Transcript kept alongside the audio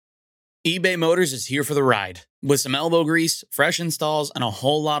eBay Motors is here for the ride. With some elbow grease, fresh installs, and a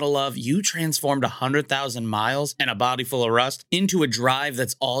whole lot of love, you transformed 100,000 miles and a body full of rust into a drive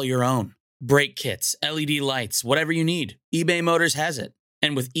that's all your own. Brake kits, LED lights, whatever you need, eBay Motors has it.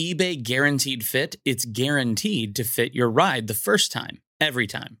 And with eBay Guaranteed Fit, it's guaranteed to fit your ride the first time, every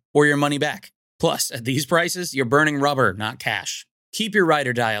time, or your money back. Plus, at these prices, you're burning rubber, not cash. Keep your ride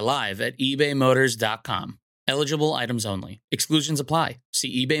or die alive at ebaymotors.com. Eligible items only. Exclusions apply.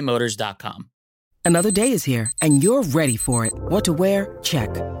 See ebaymotors.com. Another day is here, and you're ready for it. What to wear? Check.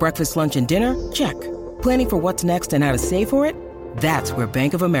 Breakfast, lunch, and dinner? Check. Planning for what's next and how to save for it? That's where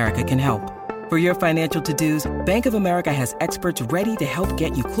Bank of America can help. For your financial to-dos, Bank of America has experts ready to help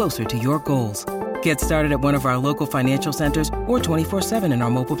get you closer to your goals. Get started at one of our local financial centers or 24/7 in our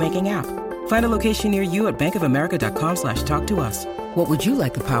mobile banking app. Find a location near you at bankofamerica.com/talktous. What would you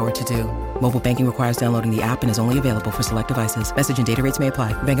like the power to do? Mobile banking requires downloading the app and is only available for select devices. Message and data rates may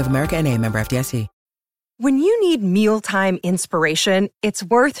apply. Bank of America N.A., member FDIC. When you need mealtime inspiration, it's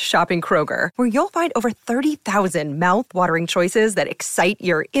worth shopping Kroger, where you'll find over 30,000 mouth-watering choices that excite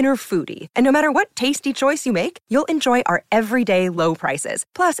your inner foodie. And no matter what tasty choice you make, you'll enjoy our everyday low prices,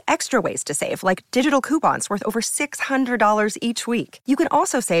 plus extra ways to save, like digital coupons worth over $600 each week. You can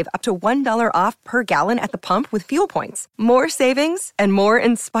also save up to $1 off per gallon at the pump with fuel points. More savings and more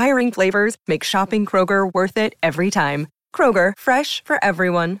inspiring flavors make shopping Kroger worth it every time. Kroger, fresh for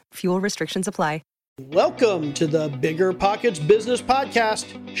everyone. Fuel restrictions apply. Welcome to the Bigger Pockets Business Podcast,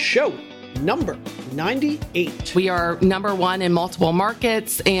 show number 98. We are number one in multiple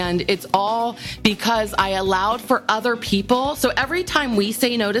markets, and it's all because I allowed for other people. So every time we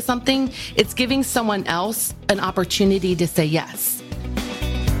say no to something, it's giving someone else an opportunity to say yes.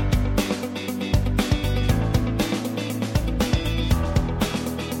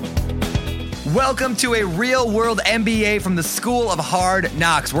 Welcome to a real-world MBA from the School of Hard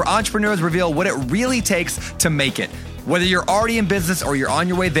Knocks, where entrepreneurs reveal what it really takes to make it. Whether you're already in business or you're on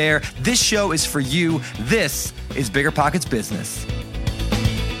your way there, this show is for you. This is Bigger Pockets Business.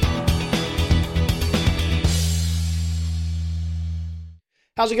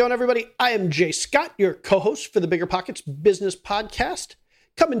 How's it going, everybody? I am Jay Scott, your co-host for the Bigger Pockets Business Podcast.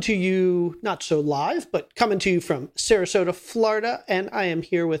 Coming to you, not so live, but coming to you from Sarasota, Florida. And I am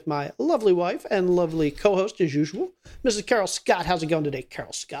here with my lovely wife and lovely co-host, as usual, Mrs. Carol Scott. How's it going today,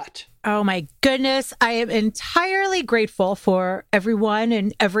 Carol Scott? Oh my goodness. I am entirely grateful for everyone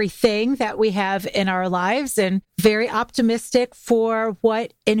and everything that we have in our lives, and very optimistic for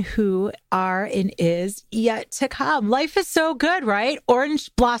what and who are and is yet to come. Life is so good, right?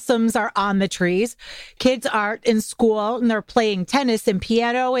 Orange blossoms are on the trees. Kids are in school and they're playing tennis and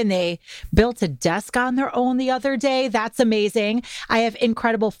piano, and they built a desk on their own the other day. That's amazing. I have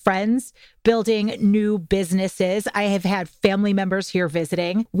incredible friends building new businesses. I have had family members here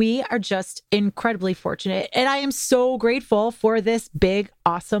visiting. We are just incredibly fortunate. And I am so grateful for this big,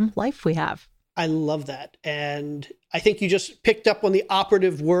 awesome life we have. I love that. And I think you just picked up on the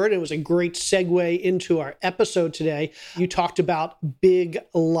operative word. It was a great segue into our episode today. You talked about big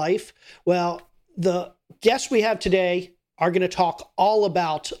life. Well, the guests we have today are going to talk all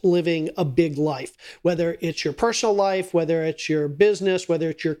about living a big life, whether it's your personal life, whether it's your business, whether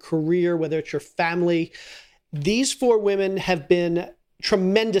it's your career, whether it's your family. These four women have been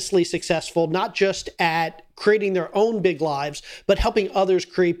tremendously successful, not just at creating their own big lives, but helping others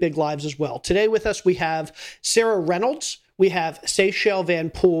create big lives as well. Today with us, we have Sarah Reynolds, we have Seychelle Van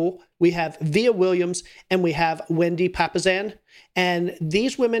Poel, we have Via Williams, and we have Wendy Papasan. And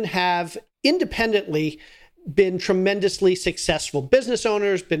these women have independently been tremendously successful business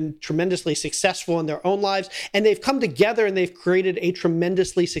owners, been tremendously successful in their own lives, and they've come together and they've created a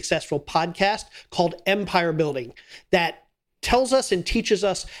tremendously successful podcast called Empire Building that tells us and teaches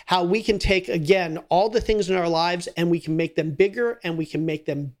us how we can take, again, all the things in our lives and we can make them bigger and we can make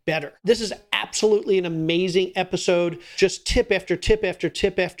them better. This is absolutely an amazing episode. Just tip after tip after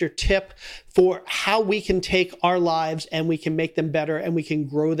tip after tip for how we can take our lives and we can make them better and we can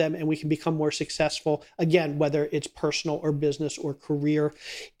grow them and we can become more successful. Again, whether it's personal or business or career.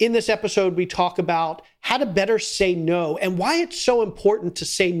 In this episode, we talk about how to better say no and why it's so important to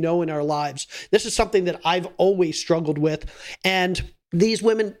say no in our lives. This is something that I've always struggled with. And these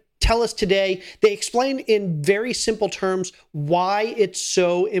women tell us today, they explain in very simple terms why it's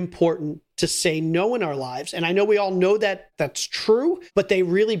so important to say no in our lives. And I know we all know that that's true, but they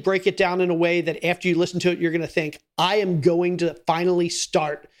really break it down in a way that after you listen to it, you're going to think, I am going to finally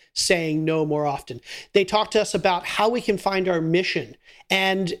start saying no more often. They talk to us about how we can find our mission.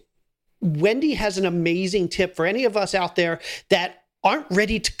 And Wendy has an amazing tip for any of us out there that aren't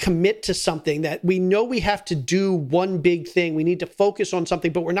ready to commit to something, that we know we have to do one big thing. We need to focus on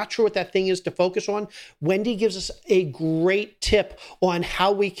something, but we're not sure what that thing is to focus on. Wendy gives us a great tip on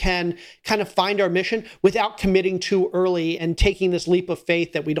how we can kind of find our mission without committing too early and taking this leap of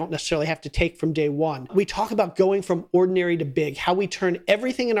faith that we don't necessarily have to take from day one. We talk about going from ordinary to big, how we turn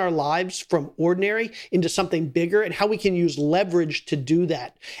everything in our lives from ordinary into something bigger, and how we can use leverage to do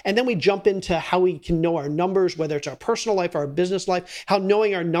that. And then we jump into how we can know our numbers, whether it's our personal life or our business life, how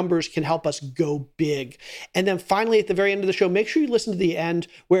knowing our numbers can help us go big. And then finally, at the very end of the show, make sure you listen to the end,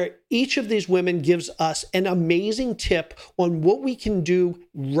 where each of these women gives us an amazing tip on what we can do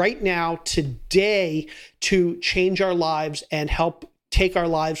right now, today, to change our lives and help take our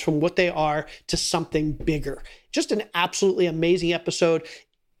lives from what they are to something bigger. Just an absolutely amazing episode.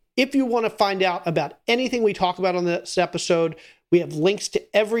 If you want to find out about anything we talk about on this episode, we have links to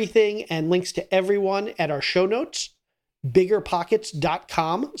everything and links to everyone at our show notes.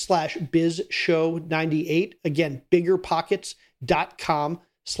 biggerpockets.com/bizshow98. Again,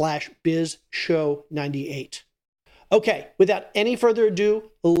 biggerpockets.com/bizshow98. Okay, without any further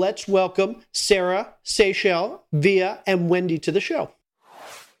ado, let's welcome Sarah, Seychelle, Via, and Wendy to the show.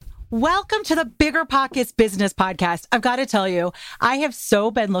 Welcome to the Bigger Pockets Business Podcast. I've got to tell you, I have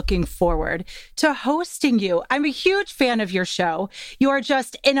so been looking forward to hosting you. I'm a huge fan of your show. You are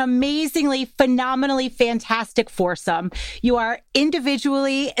just an amazingly, phenomenally fantastic foursome. You are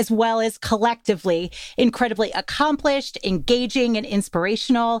individually as well as collectively incredibly accomplished, engaging, and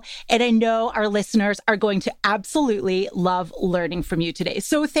inspirational. And I know our listeners are going to absolutely love learning from you today.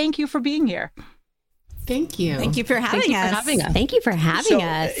 So thank you for being here. Thank you. Thank you for having us. Thank you for having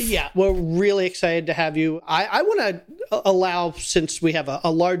us. Yeah, we're really excited to have you. I want to allow, since we have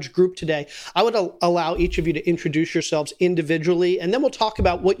a large group today, I would allow each of you to introduce yourselves individually, and then we'll talk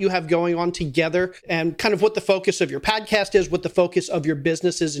about what you have going on together and kind of what the focus of your podcast is, what the focus of your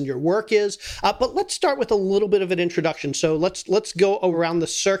businesses and your work is. But let's start with a little bit of an introduction. So let's go around the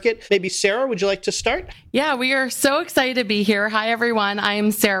circuit. Maybe Sarah, would you like to start? Yeah, we are so excited to be here. Hi, everyone.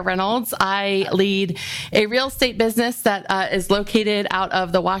 I'm Sarah Reynolds. I lead a real estate business that is located out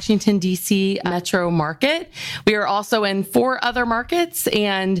of the Washington, D.C. metro market. We are also in 4 other markets,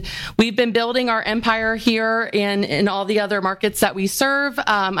 and we've been building our empire here in all the other markets that we serve.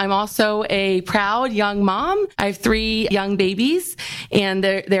 I'm also a proud young mom. I have 3 young babies, and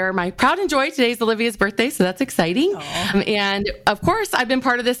they're my pride and joy. Today's Olivia's birthday, so that's exciting. And of course, I've been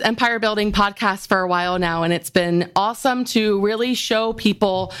part of this empire building podcast for a while now, and it's been awesome to really show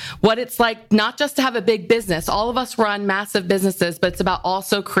people what it's like not just to have a big business. All of us run massive businesses, but it's about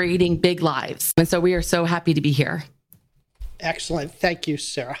also creating big lives. And so we are so happy to be here. Excellent. Thank you,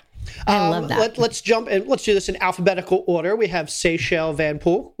 Sarah. I love that. Let's jump in. Let's do this in alphabetical order. We have Seychelle Van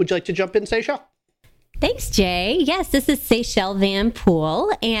Poel. Would you like to jump in, Seychelle? Thanks, Jay. Yes, this is Seychelle Van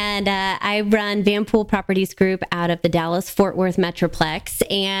Poel, and I run Van Poel Properties Group out of the Dallas-Fort Worth Metroplex.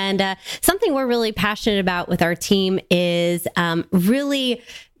 And something we're really passionate about with our team is really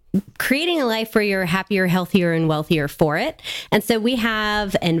creating a life where you're happier, healthier, and wealthier for it. And so we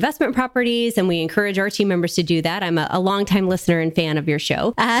have investment properties, and we encourage our team members to do that. I'm a longtime listener and fan of your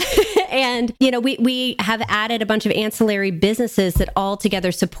show. And, you know, we have added a bunch of ancillary businesses that all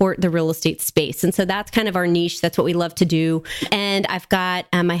together support the real estate space. And so that's kind of our niche. That's what we love to do. And I've got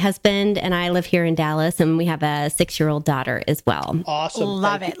my husband and I live here in Dallas, and we have a 6-year-old daughter as well. Awesome.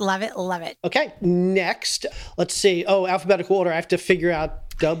 Love it. Okay, next. Let's see. Oh, alphabetical order. I have to figure out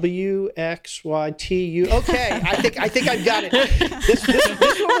W, X, Y, T, U. Okay, I think I've got it. This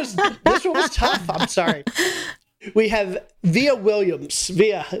one was tough. I'm sorry. We have Via Williams.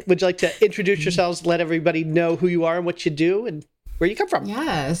 Via, would you like to introduce yourselves, let everybody know who you are and what you do and where you come from?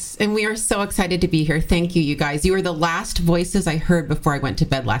 Yes, and we are so excited to be here. Thank you, you guys. You were the last voices I heard before I went to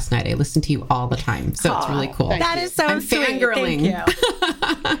bed last night. I listen to you all the time, so it's really cool. That is so sweet. Fangirling. Thank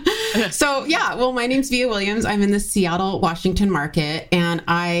you. So yeah, well, my name's Via Williams. I'm in the Seattle, Washington market, and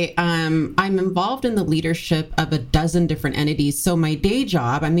I'm involved in the leadership of a dozen different entities. So my day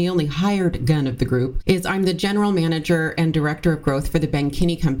job, I'm the only hired gun of the group, is I'm the general manager and director of growth for the Ben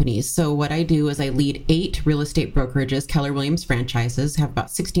Kinney companies. So what I do is I lead 8 real estate brokerages, Keller Williams franchises, have about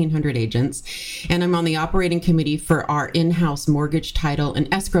 1,600 agents, and I'm on the operating committee for our in-house mortgage, title,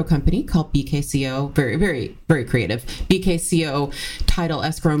 and escrow company called BKCO. Very, very, very creative. BKCO Title,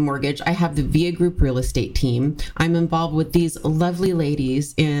 Escrow, and Mortgage. I have the Via Group real estate team. I'm involved with these lovely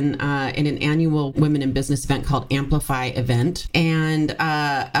ladies in an annual women in business event called Amplify event. And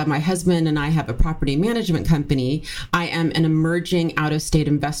my husband and I have a property management company. I am an emerging out-of-state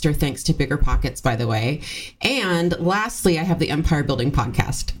investor, thanks to Bigger Pockets, by the way. And lastly, I have the Empire Building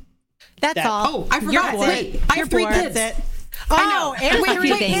podcast. That's all. Oh, I forgot. I have 3 kids. Oh, and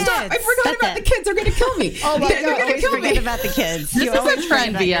wait, stop. I forgot about the kids. They're going to kill me. Oh my They're God. going to kill me. Forget about the kids. This is a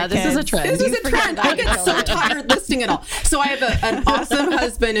trend, Via. This is a trend. This is a trend. I get so tired listing it all. So I have an awesome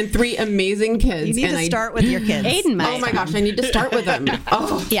husband and 3 amazing kids. You need to start with your kids. Aiden might. Oh my gosh, I need to start with them.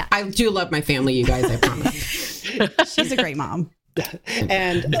 Oh, Yeah. I do love my family, you guys, I promise. She's a great mom.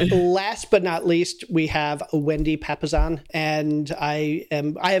 And last but not least, we have Wendy Papasan, and I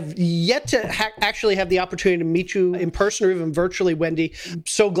have yet to actually have the opportunity to meet you in person or even virtually, Wendy. I'm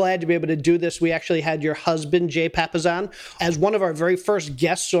so glad to be able to do this. We actually had your husband, Jay Papasan, as one of our very first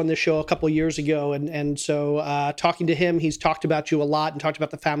guests on the show a couple of years ago, and so talking to him, he's talked about you a lot and talked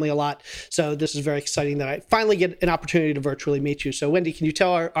about the family a lot. So this is very exciting that I finally get an opportunity to virtually meet you. So Wendy, can you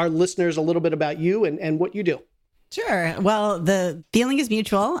tell our listeners a little bit about you and what you do? Sure. Well, the feeling is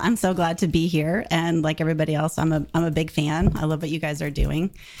mutual. I'm so glad to be here. And like everybody else, I'm a big fan. I love what you guys are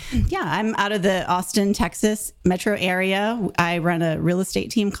doing. Yeah, I'm out of the Austin, Texas metro area. I run a real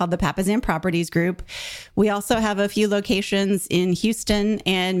estate team called the Papasan Properties Group. We also have a few locations in Houston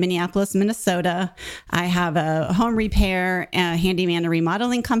and Minneapolis, Minnesota. I have a home repair, handyman and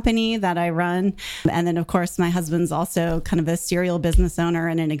remodeling company that I run. And then, of course, my husband's also kind of a serial business owner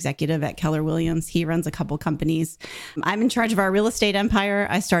and an executive at Keller Williams. He runs a couple companies. I'm in charge of our real estate empire.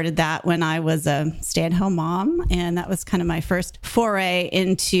 I started that when I was a stay-at-home mom, and that was kind of my first foray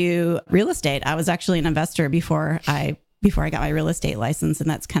into real estate. I was actually an investor before I got my real estate license, and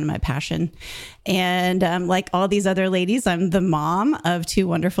that's kind of my passion. And like all these other ladies, I'm the mom of 2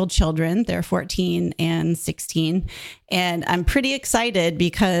 wonderful children. They're 14 and 16. And I'm pretty excited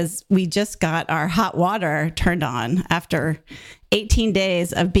because we just got our hot water turned on after 18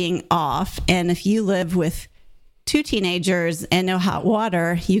 days of being off. And if you live with 2 teenagers and no hot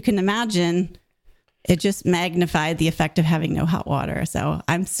water, you can imagine it just magnified the effect of having no hot water. So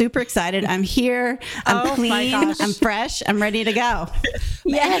I'm super excited. I'm here. I'm clean. I'm fresh. I'm ready to go.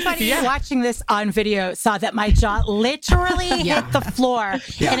 Anybody watching this on video saw that my jaw literally hit the floor.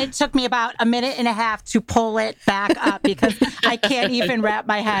 And it took me about a minute and a half to pull it back up because I can't even wrap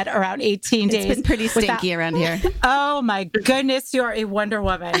my head around 18 days. It's been pretty stinky around here. Oh my goodness, you're a Wonder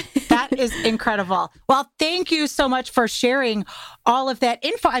Woman. That is incredible. Well, thank you so much for sharing all of that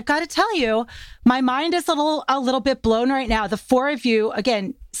info. I've got to tell you, my mind is a little bit blown right now. The 4 of you,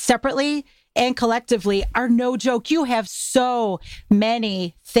 again, separately and collectively, are no joke. You have so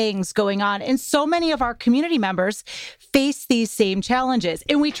many things going on, and so many of our community members face these same challenges.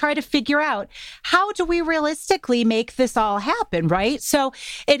 And we try to figure out, how do we realistically make this all happen, right? So,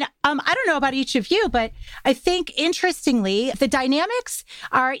 and I don't know about each of you, but I think interestingly, the dynamics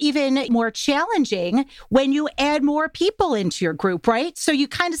are even more challenging when you add more people into your group, right? So you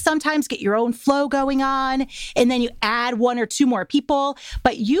kind of sometimes get your own flow going on, and then you add 1 or 2 more people,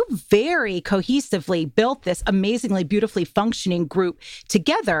 but you very cohesively built this amazingly, beautifully functioning group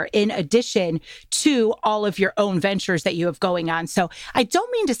together in addition to all of your own ventures that you have going on. So I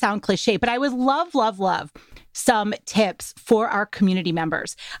don't mean to sound cliche, but I would love some tips for our community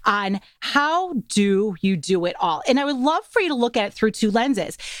members on how do you do it all. And I would love for you to look at it through 2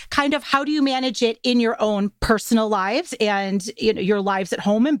 lenses. Kind of, how do you manage it in your own personal lives and your lives at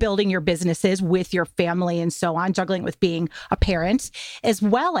home and building your businesses with your family and so on, juggling with being a parent, as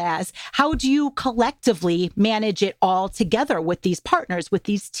well as how do you collectively manage it all together with these partners, with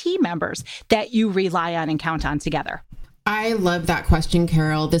these team members that you rely on and count on together? I love that question,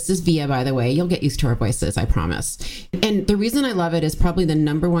 Carol. This is Via, by the way. You'll get used to our voices, I promise. And the reason I love it is probably the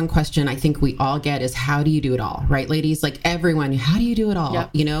number 1 question I think we all get is, how do you do it all? Right, ladies? Like everyone, how do you do it all?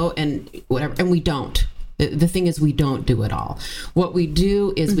 Yep. And whatever. And we don't. The thing is, we don't do it all. What we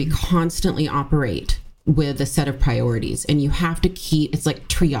do is we constantly operate with a set of priorities, and you have to keep, it's like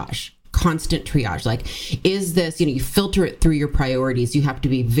triage. Constant triage. Like, is this, you filter it through your priorities. You have to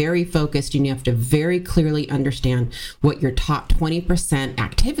be very focused, and you have to very clearly understand what your top 20%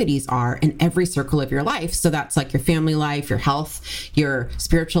 activities are in every circle of your life. So that's like your family life, your health, your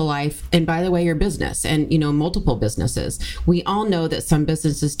spiritual life, and by the way, your business and, multiple businesses. We all know that some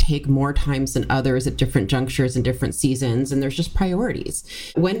businesses take more times than others at different junctures and different seasons, and there's just priorities.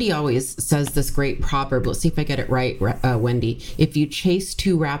 Wendy always says this great proverb. Let's see if I get it right, Wendy. If you chase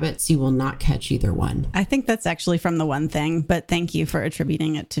 2 rabbits, you will not catch either one. I think that's actually from The One Thing, but thank you for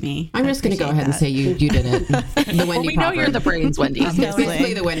attributing it to me. I'm just going to go ahead and say you did it. The Wendy we proverb. know you're the brains, Wendy. It's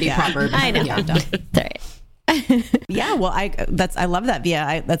basically the Wendy proverb. I know. Yeah. Sorry. Yeah, well, I love that,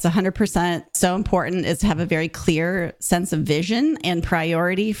 Via. That's 100% so important, is to have a very clear sense of vision and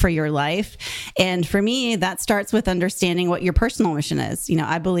priority for your life. And for me, that starts with understanding what your personal mission is.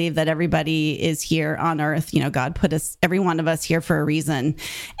 I believe that everybody is here on earth. God put every one of us here for a reason.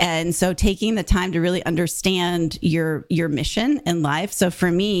 And so taking the time to really understand your mission in life. So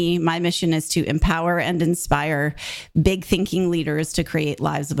for me, my mission is to empower and inspire big thinking leaders to create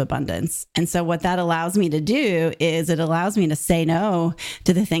lives of abundance. And so what that allows me to do is it allows me to say no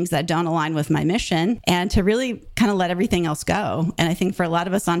to the things that don't align with my mission and to really kind of let everything else go. And I think for a lot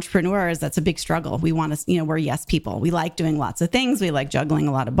of us entrepreneurs, that's a big struggle. We want to, we're yes people. We like doing lots of things. We like juggling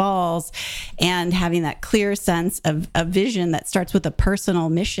a lot of balls, and having that clear sense of a vision that starts with a personal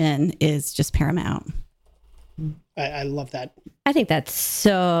mission is just paramount. I love that. I think that's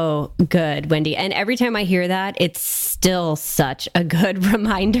so good, Wendy. And every time I hear that, it's still such a good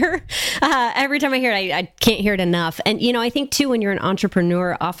reminder. Every time I hear it, I can't hear it enough. And, I think too, when you're an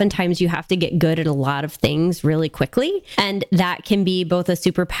entrepreneur, oftentimes you have to get good at a lot of things really quickly. And that can be both a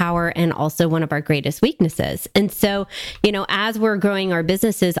superpower and also one of our greatest weaknesses. And so, as we're growing our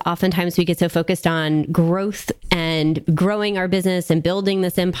businesses, oftentimes we get so focused on growth and growing our business and building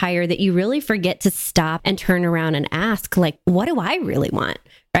this empire that you really forget to stop and turn around and ask, what do I really want?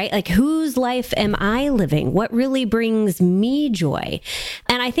 Right? Like, whose life am I living? What really brings me joy?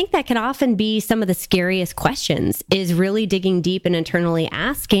 And I think that can often be some of the scariest questions, is really digging deep and internally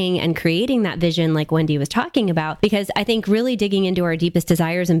asking and creating that vision like Wendy was talking about. Because I think really digging into our deepest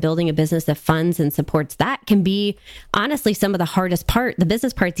desires and building a business that funds and supports that can be honestly some of the hardest part. The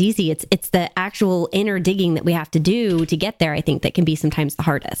business part's easy. It's the actual inner digging that we have to do to get there, I think, that can be sometimes the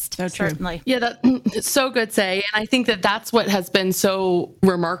hardest. So certainly. Yeah, that's so good, Say. And I think that's what has been so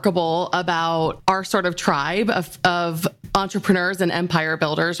remarkable about our sort of tribe of entrepreneurs and empire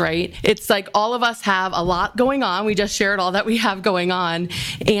builders, right? It's like all of us have a lot going on. We just shared all that we have going on.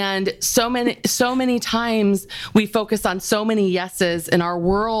 And so many times we focus on so many yeses and our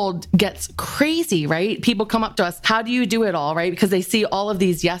world gets crazy, right? People come up to us, how do you do it all, right? Because they see all of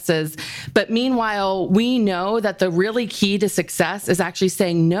these yeses. But meanwhile, we know that the really key to success is actually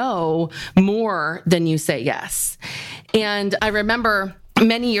saying no more than you say yes. And I remember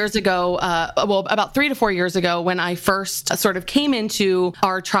many years ago, about 3 to 4 years ago, when I first sort of came into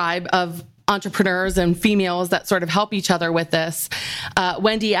our tribe of entrepreneurs and females that sort of help each other with this,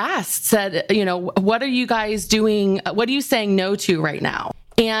 Wendy said, what are you guys doing? What are you saying no to right now?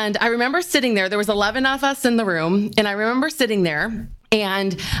 And I remember sitting there was 11 of us in the room, and I remember sitting there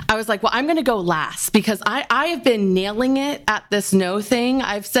and I was like, well, I'm going to go last because I have been nailing it at this no thing.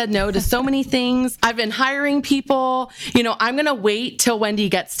 I've said no to so many things. I've been hiring people. I'm going to wait till Wendy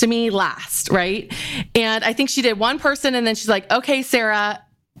gets to me last, right? And I think she did one person, and then she's like, okay, Sarah,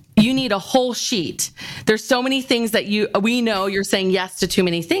 you need a whole sheet. There's so many things that we know you're saying yes to too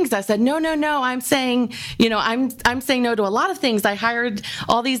many things. I said, no. I'm saying, I'm saying no to a lot of things. I hired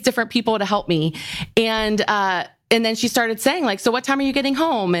all these different people to help me. And then she started saying so what time are you getting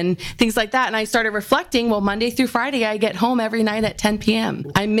home and things like that. And I started reflecting, well, Monday through Friday, I get home every night at 10 p.m.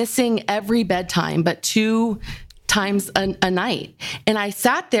 I'm missing every bedtime, but 2 times a night. And I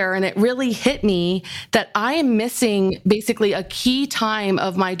sat there and it really hit me that I am missing basically a key time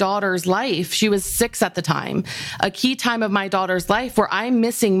of my daughter's life. She was 6 at the time, a key time of my daughter's life where I'm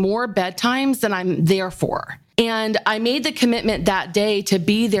missing more bedtimes than I'm there for. And I made the commitment that day to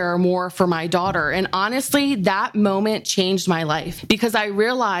be there more for my daughter. And honestly, that moment changed my life because I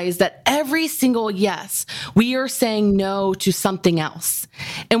realized that every single yes, we are saying no to something else.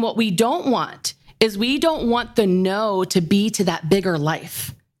 And what we don't want is we don't want the no to be to that bigger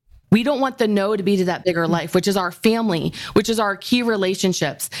life. We don't want the no to be to that bigger life, which is our family, which is our key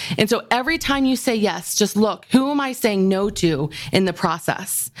relationships. And so every time you say yes, just look, who am I saying no to in the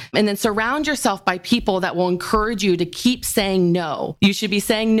process? And then surround yourself by people that will encourage you to keep saying no. You should be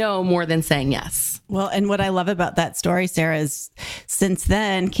saying no more than saying yes. Well, and what I love about that story, Sarah, is since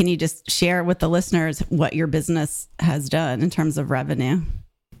then, can you just share with the listeners what your business has done in terms of revenue?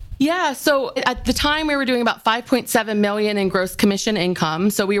 Yeah. So at the time we were doing about 5.7 million in gross commission income.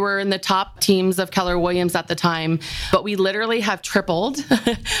 So we were in the top teams of Keller Williams at the time, but we literally have tripled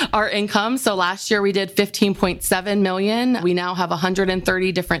our income. So last year we did 15.7 million. We now have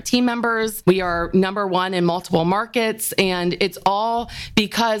 130 different team members. We are number 1 in multiple markets. And it's all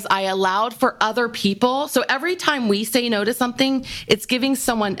because I allowed for other people. So every time we say no to something, it's giving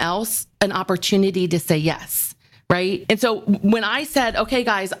someone else an opportunity to say yes. right? And so when I said, okay,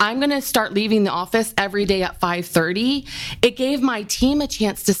 guys, I'm going to start leaving the office every day at 5:30, it gave my team a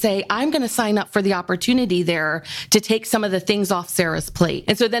chance to say, I'm going to sign up for the opportunity there to take some of the things off Sarah's plate.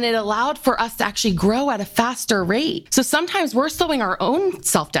 And so then it allowed for us to actually grow at a faster rate. So sometimes we're slowing our own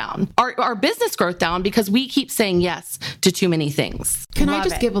self down, our business growth down, because we keep saying yes to too many things. Can I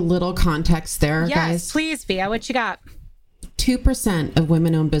just give a little context there, yes, guys? Yes, please, Via. What you got? 2% of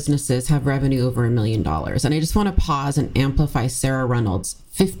women-owned businesses have revenue over $1 million. And I just want to pause and amplify Sarah Reynolds'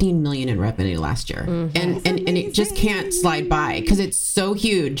 $15 million in revenue last year. And it just can't slide by because it's so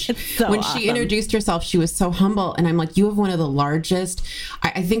huge. It's so when awesome. she introduced herself, she was so humble. And I'm like, you have one of the largest,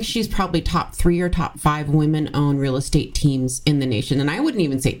 I think she's probably top 3 or top 5 women-owned real estate teams in the nation. And I wouldn't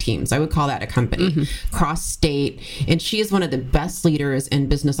even say teams. I would call that a company, cross state. And she is one of the best leaders and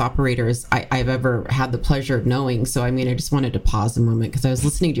business operators I've ever had the pleasure of knowing. So, I mean, I just wanted to pause a moment because I was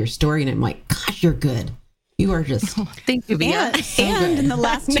listening to your story and I'm like, gosh, you're good. You are just, thank you, Via. And in the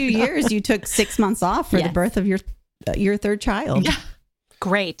last 2 years, you took 6 months off for the birth of your third child. Yeah.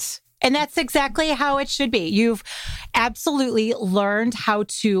 Great. And that's exactly how it should be. You've absolutely learned how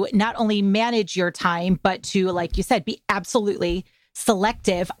to not only manage your time, but to, like you said, be absolutely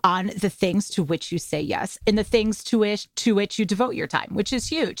selective on the things to which you say yes and the things to which you devote your time, which is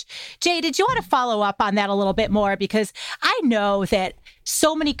huge. Jay, did you want to follow up on that a little bit more? Because I know that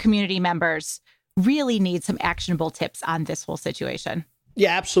so many community members really need some actionable tips on this whole situation.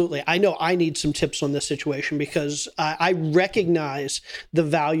 Yeah, absolutely. I know I need some tips on this situation because I recognize the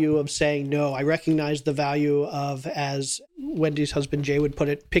value of saying no. I recognize the value of, as Wendy's husband Jay would put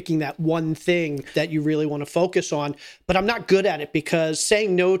it, picking that one thing that you really want to focus on. But I'm not good at it because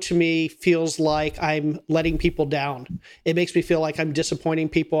saying no to me feels like I'm letting people down. It makes me feel like I'm disappointing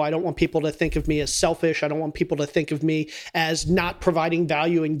people. I don't want people to think of me as selfish. I don't want people to think of me as not providing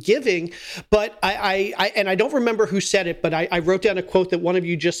value and giving. But I don't remember who said it, but I wrote down a quote that one of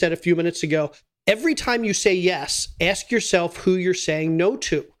you just said a few minutes ago. Every time you say yes, ask yourself who you're saying no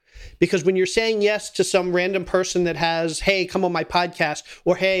to. Because when you're saying yes to some random person that has, hey, come on my podcast,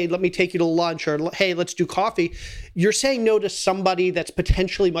 or hey, let me take you to lunch, or hey, let's do coffee, you're saying no to somebody that's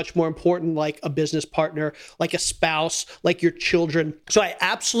potentially much more important, like a business partner, like a spouse, like your children. So I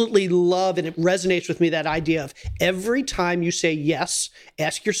absolutely love, and it resonates with me, that idea of every time you say yes,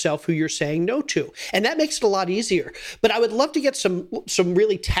 ask yourself who you're saying no to. And that makes it a lot easier. But I would love to get some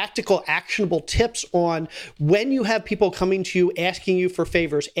really tactical, actionable tips on when you have people coming to you, asking you for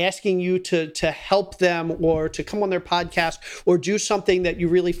favors, asking you to help them or to come on their podcast or do something that you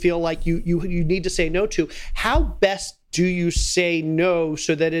really feel like you need to say no to. How best do you say no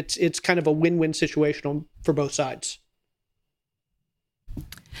so that it's kind of a win-win situation for both sides?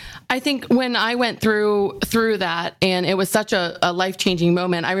 I think when I went through that, and it was such a life-changing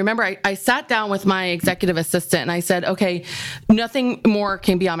moment, I remember I sat down with my executive assistant and I said, okay, nothing more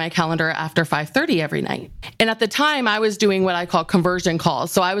can be on my calendar after 5:30 every night. And at the time I was doing what I call conversion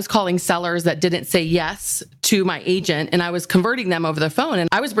calls. So I was calling sellers that didn't say yes to my agent, and I was converting them over the phone. And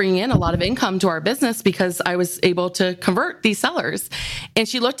I was bringing in a lot of income to our business because I was able to convert these sellers. And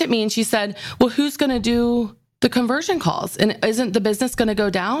she looked at me and she said, well, who's going to do the conversion calls? And isn't the business going to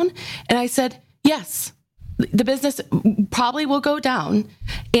go down? And I said, yes, the business probably will go down.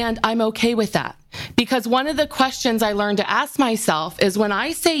 And I'm okay with that. Because one of the questions I learned to ask myself is, when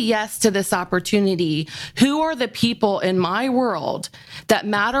I say yes to this opportunity, who are the people in my world that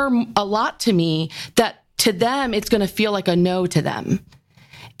matter a lot to me, that to them, it's going to feel like a no to them?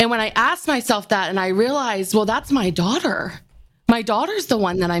 And when I asked myself that, and I realized, well, that's my daughter. My daughter's the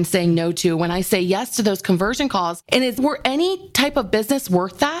one that I'm saying no to when I say yes to those conversion calls. And were any type of business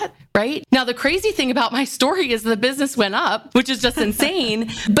worth that? Right? Now, the crazy thing about my story is the business went up, which is just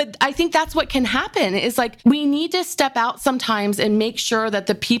insane. But I think that's what can happen, is like, we need to step out sometimes and make sure that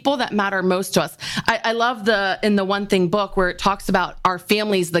the people that matter most to us. I love in the One Thing book where it talks about our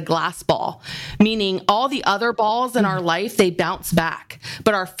family's the glass ball, meaning all the other balls in our life, they bounce back.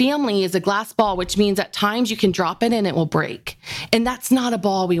 But our family is a glass ball, which means at times you can drop it and it will break. And that's not a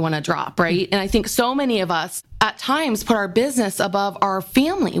ball we want to drop, right? And I think so many of us at times put our business above our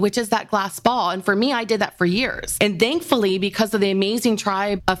family, which is that glass ball. And for me, I did that for years. And thankfully, because of the amazing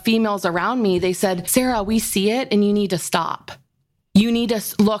tribe of females around me, they said, Sarah, we see it and you need to stop. You need to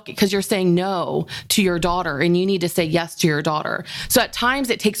look, because you're saying no to your daughter and you need to say yes to your daughter. So at times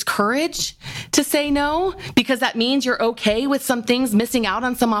it takes courage to say no, because that means you're okay with some things, missing out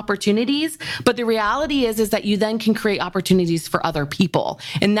on some opportunities. But the reality is that you then can create opportunities for other people.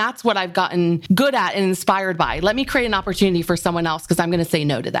 And that's what I've gotten good at and inspired by. Let me create an opportunity for someone else because I'm going to say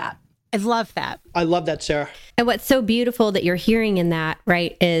no to that. I love that. I love that, Sarah. And what's so beautiful that you're hearing in that,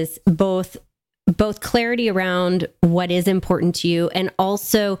 right, is both both clarity around what is important to you. And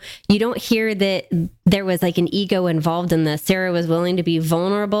also you don't hear that there was like an ego involved in this. Sarah was willing to be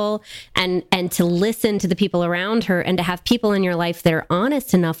vulnerable and to listen to the people around her, and to have people in your life that are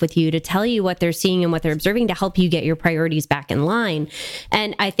honest enough with you to tell you what they're seeing and what they're observing to help you get your priorities back in line.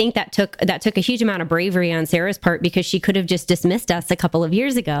 And I think that took a huge amount of bravery on Sarah's part, because she could have just dismissed us a couple of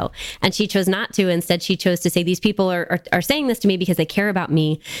years ago, and she chose not to. Instead, she chose to say, these people are saying this to me because they care about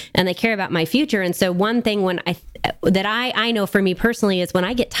me and they care about my future. And so one thing I know for me personally is when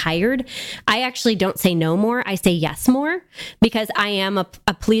I get tired, I actually don't say no more. I say yes more, because I am a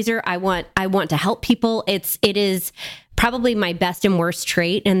pleaser. I want to help people. It is probably my best and worst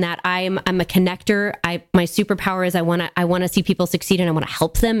trait, in that I'm a connector. My superpower is I want to see people succeed, and I want to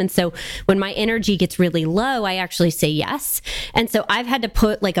help them. And so when my energy gets really low, I actually say yes. And so I've had to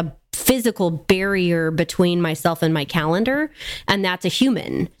put like a physical barrier between myself and my calendar, and that's a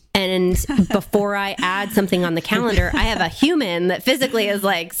human. And before I add something on the calendar, I have a human that physically is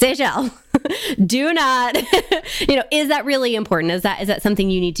like, Seychelle, do not, is that really important? Is that something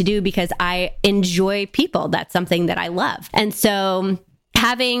you need to do? Because I enjoy people. That's something that I love. And so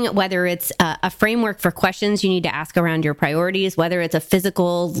having, whether it's a framework for questions you need to ask around your priorities, whether it's a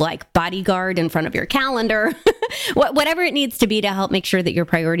physical like bodyguard in front of your calendar, whatever it needs to be to help make sure that your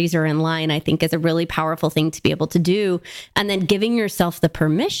priorities are in line, I think is a really powerful thing to be able to do. And then giving yourself the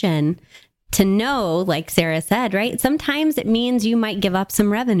permission to know, like Sarah said, right? Sometimes it means you might give up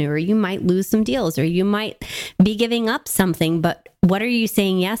some revenue, or you might lose some deals, or you might be giving up something, but what are you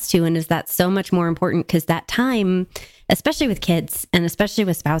saying yes to? And is that so much more important? Because that time, especially with kids and especially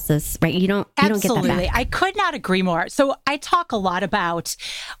with spouses, right? You don't get that back. I could not agree more. So I talk a lot about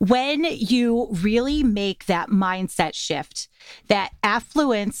when you really make that mindset shift, that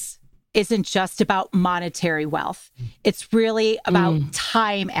affluence isn't just about monetary wealth. It's really about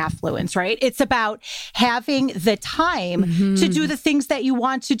time affluence, right? It's about having the time to do the things that you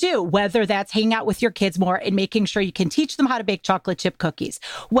want to do, whether that's hanging out with your kids more and making sure you can teach them how to bake chocolate chip cookies,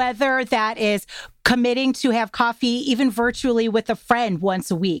 whether that is committing to have coffee, even virtually, with a friend once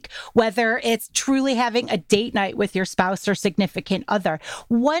a week, whether it's truly having a date night with your spouse or significant other.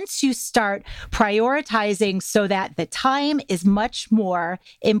 Once you start prioritizing so that the time is much more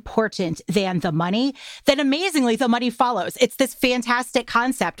important than the money, then amazingly, the money follows. It's this fantastic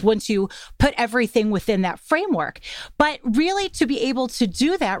concept once you put everything within that framework. But really, to be able to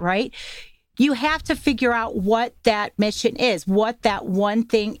do that, right, you have to figure out what that mission is, what that one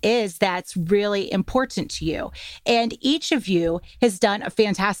thing is that's really important to you. And each of you has done a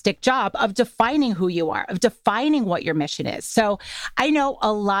fantastic job of defining who you are, of defining what your mission is. So I know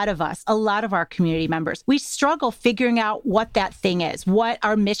a lot of our community members, we struggle figuring out what that thing is, what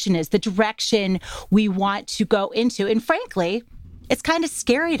our mission is, the direction we want to go into. And frankly, it's kind of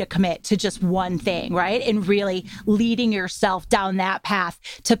scary to commit to just one thing, right? And really leading yourself down that path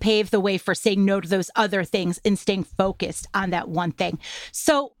to pave the way for saying no to those other things and staying focused on that one thing.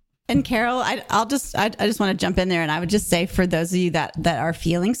 So, and Carol, I just want to jump in there, and I would just say, for those of you that are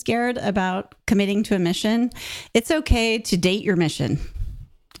feeling scared about committing to a mission, it's okay to date your mission.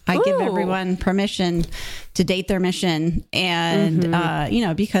 I give everyone permission to date their mission,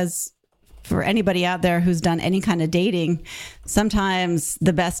 and because for anybody out there who's done any kind of dating, sometimes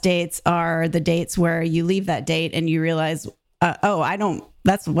the best dates are the dates where you leave that date and you realize,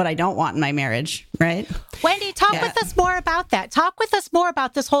 that's what I don't want in my marriage, right? Wendy, talk with us more about that. Talk with us more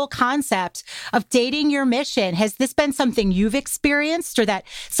about this whole concept of dating your mission. Has this been something you've experienced, or that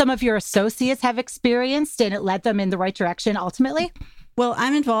some of your associates have experienced, and it led them in the right direction ultimately? Well,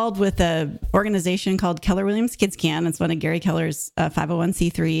 I'm involved with an organization called Keller Williams Kids Can. It's one of Gary Keller's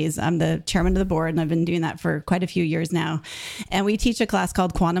 501c3s. I'm the chairman of the board, and I've been doing that for quite a few years now. And we teach a class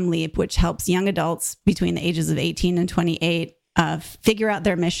called Quantum Leap, which helps young adults between the ages of 18 and 28 figure out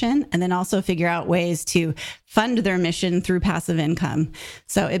their mission, and then also figure out ways to fund their mission through passive income.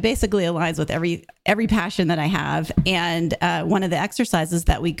 So it basically aligns with every passion that I have. And one of the exercises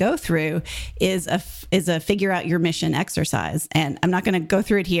that we go through is a figure out your mission exercise. And I'm not going to go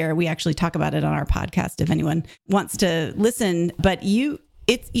through it here. We actually talk about it on our podcast if anyone wants to listen. But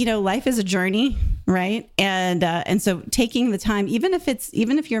life is a journey, right? And so taking the time, even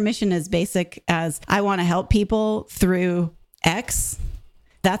if your mission is basic as I want to help people through X,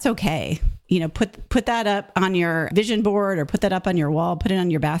 that's okay. Put that up on your vision board, or put that up on your wall, put it on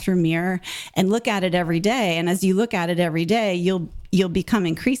your bathroom mirror, and look at it every day. And as you look at it every day, you'll you'll become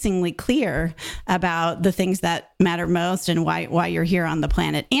increasingly clear about the things that matter most and why you're here on the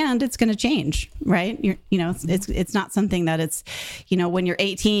planet. And it's going to change, right? It's not something that it's, when you're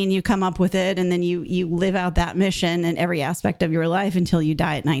 18, you come up with it and then you live out that mission in every aspect of your life until you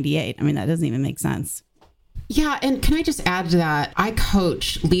die at 98. I mean, that doesn't even make sense. Yeah. And can I just add to that? I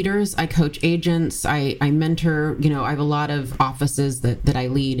coach leaders, I coach agents, I mentor, I have a lot of offices that I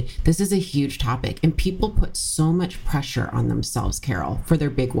lead. This is a huge topic, and people put so much pressure on themselves, Carol, for their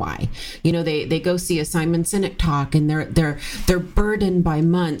big why. They go see a Simon Sinek talk and they're burdened by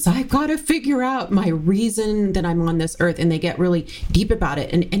months. I've got to figure out my reason that I'm on this earth. And they get really deep about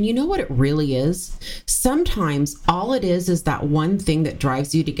it. And you know what it really is? Sometimes all it is that one thing that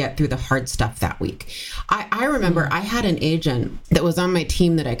drives you to get through the hard stuff that week. I remember I had an agent that was on my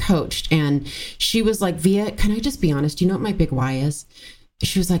team that I coached, and she was like, Via, can I just be honest? Do you know what my big why is?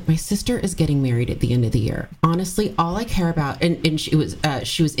 She was like, my sister is getting married at the end of the year. Honestly, all I care about, and she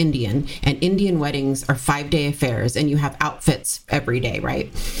was Indian, and Indian weddings are 5-day affairs, and you have outfits every day, right?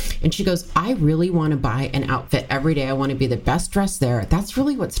 And she goes, I really want to buy an outfit every day. I want to be the best dressed there. That's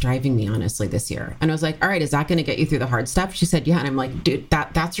really what's driving me, honestly, this year. And I was like, all right, is that going to get you through the hard stuff? She said, yeah. And I'm like, dude,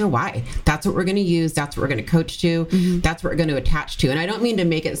 that's your why. That's what we're going to use. That's what we're going to coach to. Mm-hmm. That's what we're going to attach to. And I don't mean to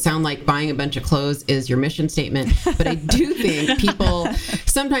make it sound like buying a bunch of clothes is your mission statement, but I do think people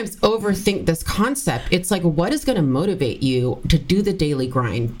sometimes overthink this concept. It's like, what is going to motivate you to do the daily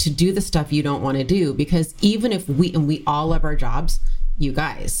grind, to do the stuff you don't want to do? Because even if we all love our jobs, you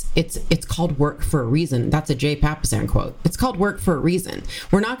guys, it's called work for a reason. That's a Jay Papasan quote. It's called work for a reason.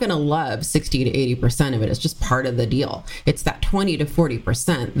 We're not going to love 60 to 80% of it. It's just part of the deal. It's that 20 to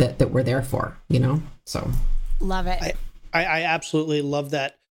 40% that we're there for, So love it. I absolutely love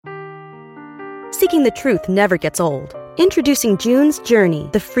that. Seeking the truth never gets old. Introducing June's Journey,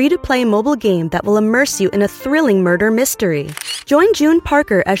 the free-to-play mobile game that will immerse you in a thrilling murder mystery. Join June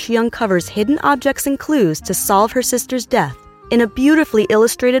Parker as she uncovers hidden objects and clues to solve her sister's death in a beautifully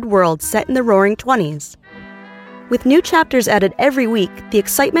illustrated world set in the Roaring 20s. With new chapters added every week, the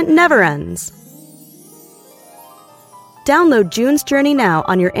excitement never ends. Download June's Journey now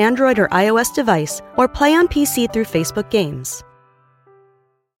on your Android or iOS device, or play on PC through Facebook Games.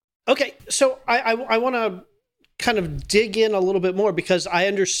 Okay, so I want to kind of dig in a little bit more, because I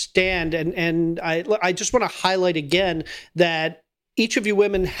understand, and I just want to highlight again that each of you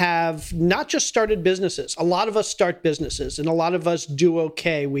women have not just started businesses. A lot of us start businesses, and a lot of us do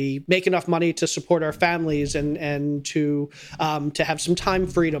okay. We make enough money to support our families and to have some time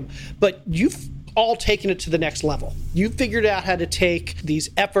freedom. But you've all taken it to the next level. You figured out how to take these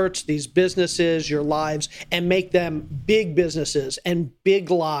efforts, these businesses, your lives, and make them big businesses and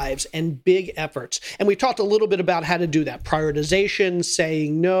big lives and big efforts. And we talked a little bit about how to do that. Prioritization,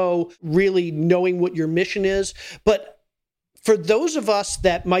 saying no, really knowing what your mission is. But for those of us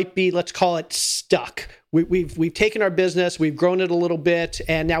that might be, let's call it stuck, we've taken our business, we've grown it a little bit,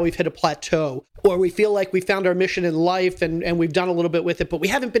 and now we've hit a plateau, or we feel like we found our mission in life and we've done a little bit with it, but we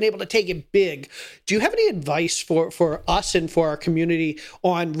haven't been able to take it big. Do you have any advice for us and for our community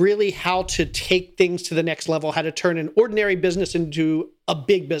on really how to take things to the next level, how to turn an ordinary business into a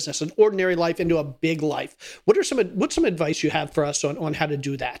big business, an ordinary life into a big life? What's some advice you have for us on how to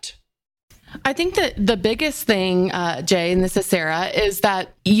do that? I think that the biggest thing, Jay, and this is Sarah, is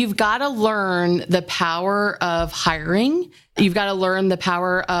that you've got to learn the power of hiring. You've got to learn the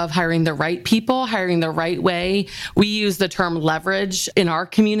power of hiring the right people, hiring the right way. We use the term leverage in our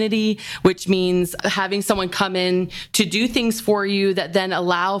community, which means having someone come in to do things for you that then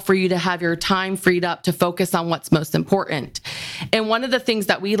allow for you to have your time freed up to focus on what's most important. And one of the things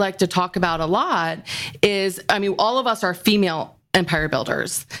that we like to talk about a lot is, all of us are female empire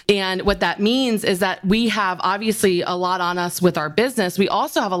builders. And what that means is that we have obviously a lot on us with our business. We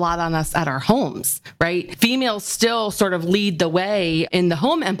also have a lot on us at our homes, right? Females still sort of lead the way in the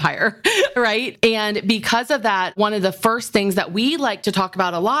home empire, right? And because of that, one of the first things that we like to talk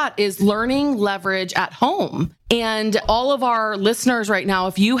about a lot is learning leverage at home. And all of our listeners right now,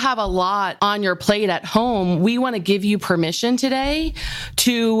 if you have a lot on your plate at home, we want to give you permission today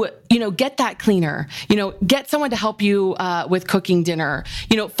to, get that cleaner, get someone to help you with cooking dinner,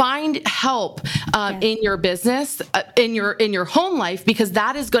 find help in your business, in your home life, because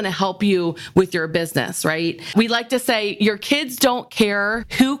that is going to help you with your business, right? We like to say your kids don't care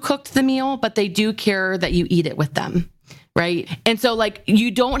who cooked the meal, but they do care that you eat it with them. Right. And so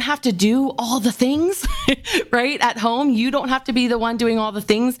you don't have to do all the things, right? At home, you don't have to be the one doing all the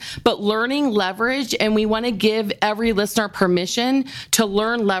things, but learning leverage. And we want to give every listener permission to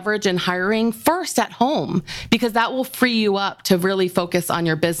learn leverage and hiring first at home, because that will free you up to really focus on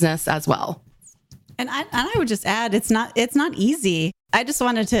your business as well. And I would just add, it's not easy. I just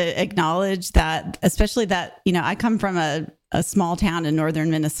wanted to acknowledge that, especially that, I come from a small town in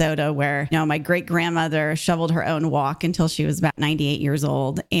northern Minnesota where, my great grandmother shoveled her own walk until she was about 98 years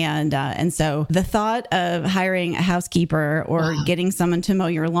old. And so the thought of hiring a housekeeper or getting someone to mow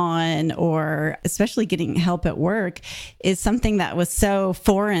your lawn, or especially getting help at work, is something that was so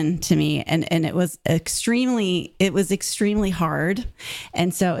foreign to me. And it was extremely hard.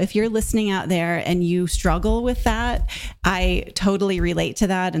 And so if you're listening out there and you struggle with that, I totally relate to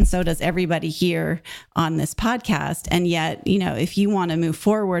that. And so does everybody here on this podcast. And yet, if you want to move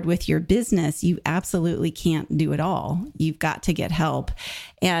forward with your business, you absolutely can't do it all. You've got to get help.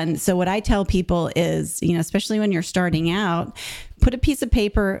 And so what I tell people is, especially when you're starting out, put a piece of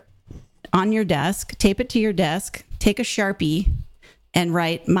paper on your desk, tape it to your desk, take a Sharpie, and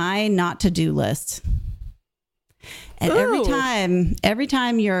write my not to-do list. And every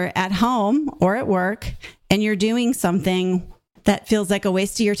time you're at home or at work and you're doing something that feels like a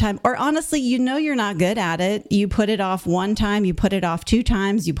waste of your time, or honestly, you're not good at it, you put it off one time, you put it off 2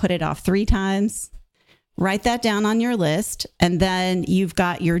 times, you put it off 3 times, write that down on your list. And then you've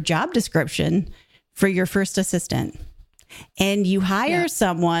got your job description for your first assistant. And you hire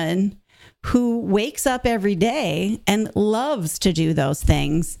someone who wakes up every day and loves to do those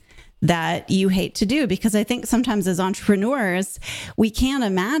things that you hate to do. Because I think sometimes as entrepreneurs, we can't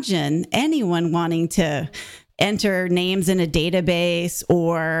imagine anyone wanting to enter names in a database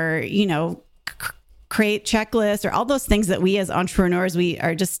or, create checklists or all those things that we as entrepreneurs, we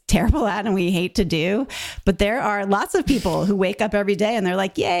are just terrible at and we hate to do. But there are lots of people who wake up every day and they're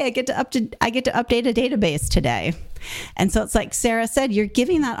like, yay, I get to update a database today. And so it's like Sarah said, you're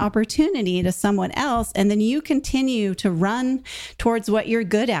giving that opportunity to someone else, and then you continue to run towards what you're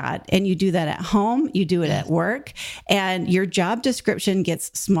good at. And you do that at home, you do it at work, and your job description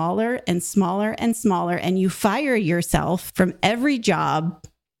gets smaller and smaller and smaller, and you fire yourself from every job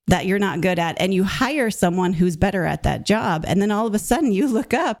that you're not good at, and you hire someone who's better at that job. And then all of a sudden you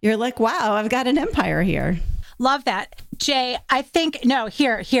look up, you're like, wow, I've got an empire here. Love that. Jay, I think,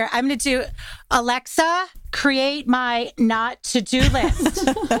 here, I'm going to do Alexa, create my not to-do list.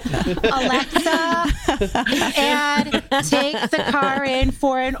 Alexa, and take the car in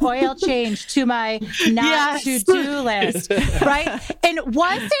for an oil change to my not to-do list, right? And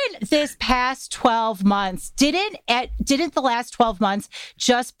wasn't this past 12 months, didn't the last 12 months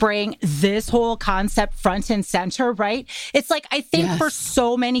just bring this whole concept front and center, right? It's like, I think for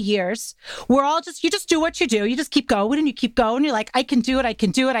so many years, we're all you just do what you do. You just keep going and you keep going. You're like, I can do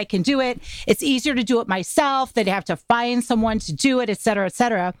it. It's easier to do it myself than to have to find someone to do it, et cetera, et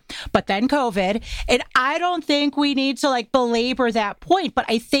cetera. But then COVID, and I don't think we need to belabor that point, but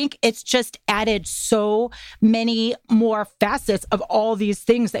I think it's just added so many more facets of all these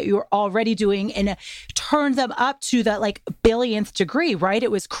things that you're already doing and turned them up to the billionth degree, right?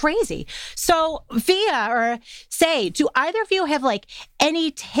 It was crazy. So Via or Say, do either of you have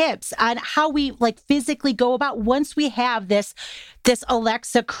any tips on how we physically go about once we have this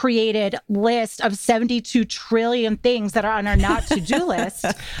Alexa created list of 72 trillion things that are on our not to-do list,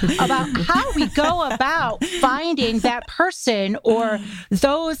 about how we go about finding that person or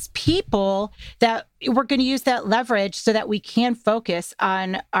those people that we're going to use that leverage so that we can focus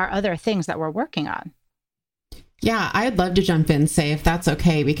on our other things that we're working on? Yeah, I'd love to jump in, Say, if that's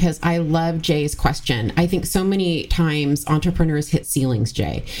okay, because I love Jay's question. I think so many times entrepreneurs hit ceilings,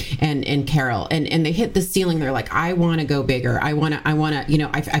 Jay and Carol, and they hit the ceiling. They're like, I want to go bigger. I want to,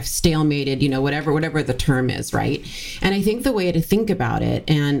 I've stalemated, whatever the term is, right? And I think the way to think about it,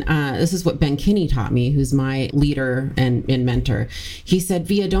 and this is what Ben Kinney taught me, who's my leader and mentor. He said,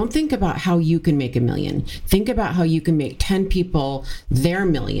 Via, don't think about how you can make $1 million. Think about how you can make 10 people their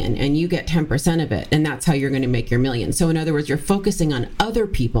 $1 million, and you get 10% of it. And that's how you're going to make your $1 million. So in other words, you're focusing on other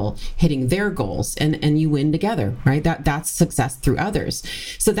people hitting their goals, and you win together, right? That's success through others.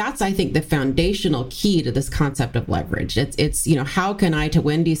 So that's, I think, the foundational key to this concept of leverage. It's how can I, to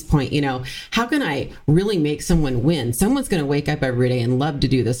Wendy's point, how can I really make someone win? Someone's going to wake up every day and love to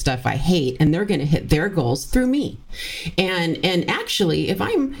do the stuff I hate, and they're going to hit their goals through me. And actually, if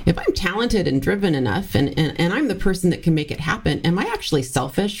I'm talented and driven enough, and I'm the person that can make it happen, am I actually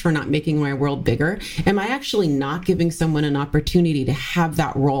selfish for not making my world bigger? Am I actually not giving someone an opportunity to have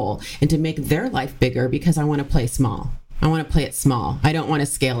that role and to make their life bigger because I want to play small? I want to play it small. I don't want to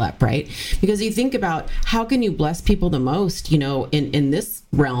scale up, right? Because you think about how can you bless people the most, in this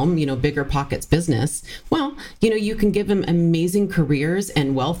realm, bigger pockets business, well, you can give them amazing careers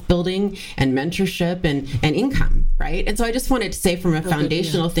and wealth building and mentorship and income, right? And so I just wanted to say, from a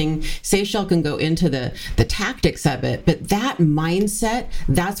foundational thing, Seychelle can go into the tactics of it, but that mindset,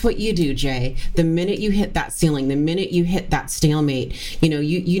 that's what you do, Jay. The minute you hit that ceiling, the minute you hit that stalemate,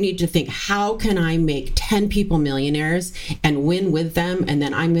 you need to think, how can I make 10 people millionaires and win with them? And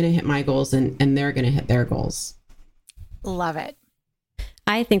then I'm going to hit my goals and they're going to hit their goals. Love it.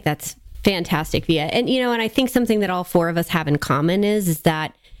 I think that's fantastic, Via. And, and I think something that all four of us have in common is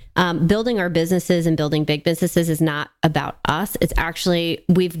that building our businesses and building big businesses is not about us. It's actually,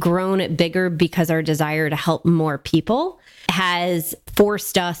 we've grown it bigger because our desire to help more people has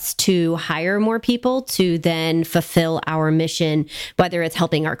forced us to hire more people to then fulfill our mission, whether it's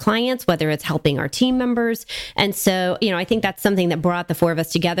helping our clients, whether it's helping our team members. And so, I think that's something that brought the four of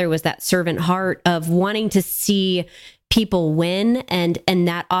us together, was that servant heart of wanting to see people win. And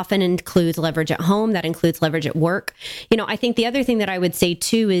that often includes leverage at home. That includes leverage at work. I think the other thing that I would say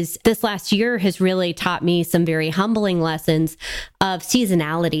too is this last year has really taught me some very humbling lessons of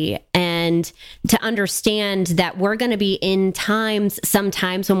seasonality, and to understand that we're going to be in times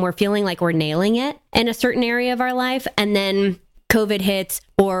sometimes when we're feeling like we're nailing it in a certain area of our life. And then COVID hits,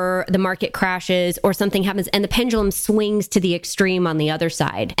 or the market crashes, or something happens and the pendulum swings to the extreme on the other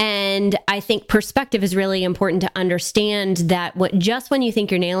side. And I think perspective is really important to understand that just when you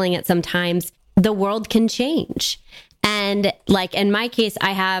think you're nailing it, sometimes the world can change. And like in my case,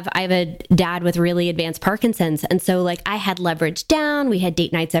 I have a dad with really advanced Parkinson's. And so like I had leverage down. We had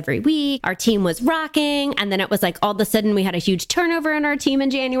date nights every week. Our team was rocking. And then it was like all of a sudden we had a huge turnover in our team in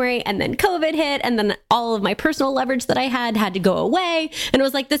January. And then COVID hit. And then all of my personal leverage that I had to go away. And it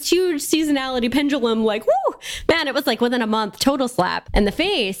was like this huge seasonality pendulum, like, whoo, man, it was like within a month, total slap in the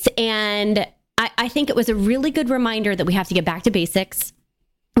face. And I think it was a really good reminder that we have to get back to basics.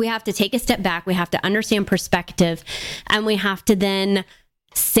 We have to take a step back. We have to understand perspective, and we have to then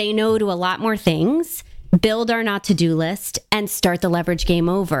say no to a lot more things, build our not to-do list, and start the leverage game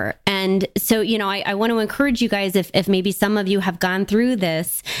over. And so, I want to encourage you guys, if maybe some of you have gone through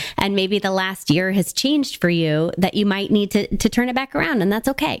this and maybe the last year has changed for you, that you might need to turn it back around, and that's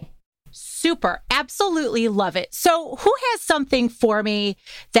okay. Super. Absolutely love it. So who has something for me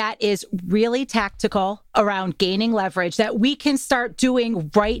that is really tactical around gaining leverage that we can start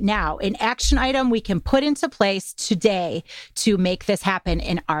doing right now? An action item we can put into place today to make this happen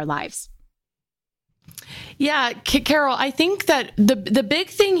in our lives. Yeah, Carol, I think that the big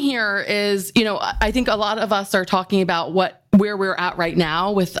thing here is, I think a lot of us are talking about where we're at right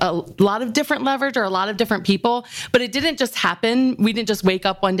now with a lot of different leverage or a lot of different people, but it didn't just happen. We didn't just wake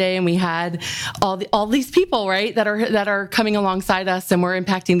up one day and we had all these people, right, that are coming alongside us, and we're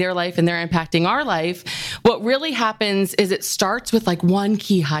impacting their life and they're impacting our life. What really happens is it starts with like one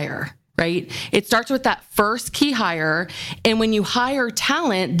key hire. Right? It starts with that first key hire. And when you hire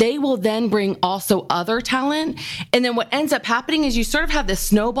talent, they will then bring also other talent. And then what ends up happening is you sort of have this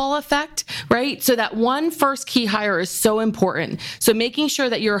snowball effect, right? So that one first key hire is so important. So making sure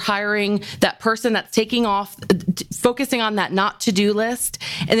that you're hiring that person that's taking off, focusing on that not to-do list.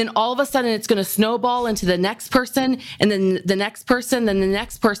 And then all of a sudden it's going to snowball into the next person, and then the next person, then the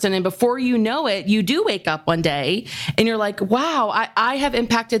next person. And before you know it, you do wake up one day and you're like, wow, I have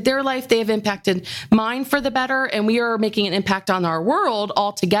impacted their life. They have impacted mine for the better, and we are making an impact on our world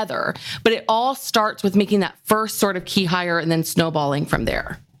all together. But it all starts with making that first sort of key hire and then snowballing from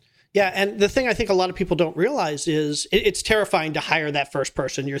there. Yeah, and the thing I think a lot of people don't realize is it's terrifying to hire that first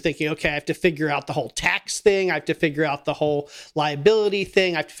person. You're thinking, okay, I have to figure out the whole tax thing. I have to figure out the whole liability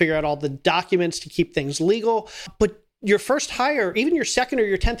thing. I have to figure out all the documents to keep things legal. But your first hire, even your second or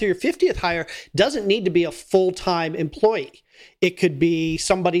your 10th or your 50th hire, doesn't need to be a full-time employee. It could be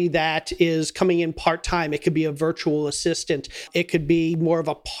somebody that is coming in part-time. It could be a virtual assistant. It could be more of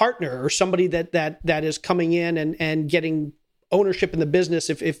a partner or somebody that is coming in and getting ownership in the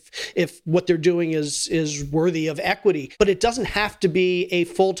business if what they're doing is worthy of equity. But it doesn't have to be a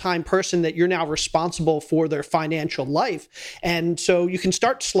full-time person that you're now responsible for their financial life. And so you can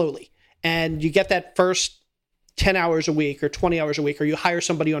start slowly, and you get that first 10 hours a week or 20 hours a week, or you hire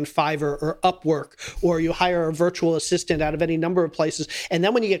somebody on Fiverr or Upwork, or you hire a virtual assistant out of any number of places. And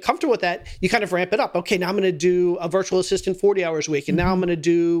then when you get comfortable with that, you kind of ramp it up. Okay, now I'm going to do a virtual assistant 40 hours a week, and now I'm going to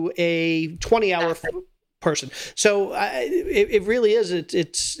do a 20-hour person. So it really is.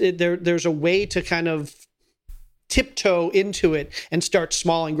 There's a way to kind of tiptoe into it and start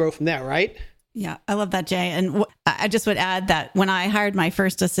small and grow from there, right? Yeah, I love that, Jay. And I just would add that when I hired my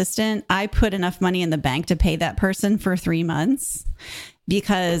first assistant, I put enough money in the bank to pay that person for 3 months,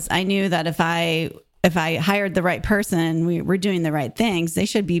 because I knew that if I if I hired the right person, we're doing the right things, they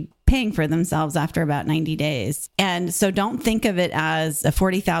should be paying for themselves after about 90 days. And so don't think of it as a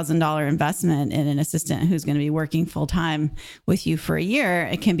 $40,000 investment in an assistant who's going to be working full time with you for a year.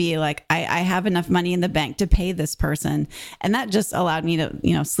 It can be like, I have enough money in the bank to pay this person. And that just allowed me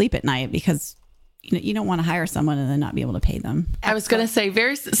to, sleep at night, because you don't want to hire someone and then not be able to pay them. I was going to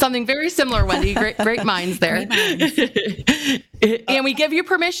say something very similar, Wendy. Great minds there. Great minds. And we give you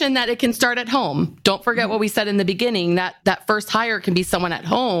permission that it can start at home. Don't forget what we said in the beginning, that first hire can be someone at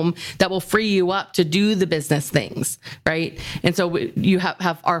home that will free you up to do the business things, right? And so you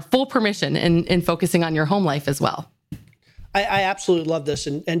have our full permission in focusing on your home life as well. I absolutely love this,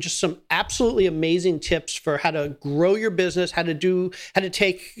 and just some absolutely amazing tips for how to grow your business, how to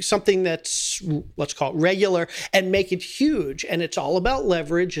take something that's, let's call it regular, and make it huge. And it's all about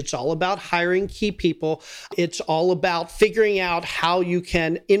leverage. It's all about hiring key people. It's all about figuring out how you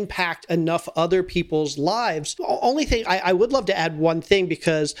can impact enough other people's lives. The only thing, I would love to add one thing,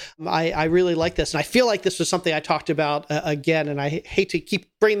 because I really like this, and I feel like this was something I talked about again, and I hate to keep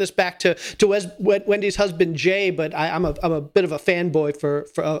bringing this back to Wendy's husband, Jay, but I'm a bit of a fanboy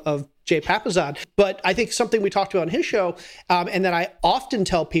of Jay Papasan. But I think something we talked about on his show, and that I often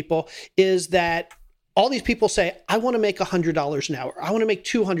tell people, is that all these people say, I want to make $100 an hour. I want to make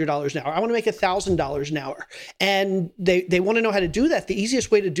 $200 an hour. I want to make $1,000 an hour. And they want to know how to do that. The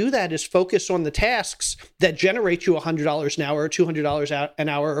easiest way to do that is focus on the tasks that generate you $100 an hour, or $200 an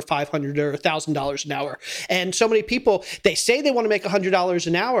hour, or $500 or $1,000 an hour. And so many people, they say they want to make $100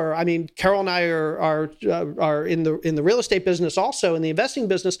 an hour. I mean, Carol and I are in the real estate business, also in the investing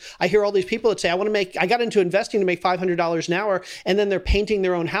business. I hear all these people that say, I got into investing to make $500 an hour, and then they're painting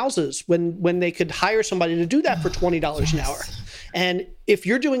their own houses when they could hire somebody to do that for $20 an hour. And if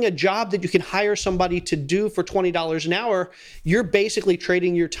you're doing a job that you can hire somebody to do for $20 an hour, you're basically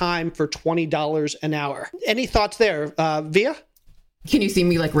trading your time for $20 an hour. Any thoughts there, Via? Can you see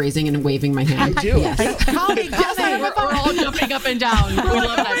me like raising and waving my hand? I do. Yes. We're all jumping up and down. We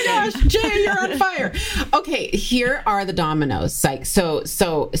love that. Oh my gosh, Jay, you're on fire. Okay, here are the dominoes. Like so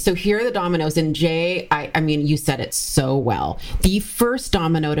here are the dominoes. And Jay, I mean, you said it so well. The first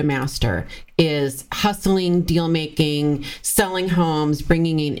domino to master is hustling, deal making, selling homes,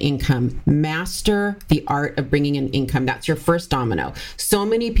 bringing in income. Master the art of bringing in income. That's your first domino. So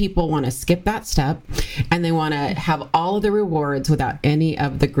many people want to skip that step, and they want to have all of the rewards without any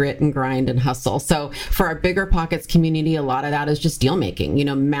of the grit and grind and hustle. So for our Bigger Pockets community, a lot of that is just deal making.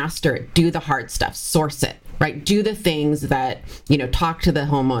 Master it, do the hard stuff, source it. Right? Do the things that, talk to the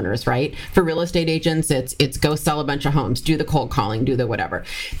homeowners, right? For real estate agents, it's go sell a bunch of homes, do the cold calling, do the whatever.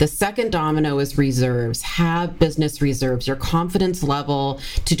 The second domino is reserves. Have business reserves. Your confidence level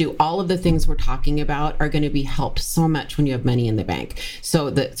to do all of the things we're talking about are going to be helped so much when you have money in the bank.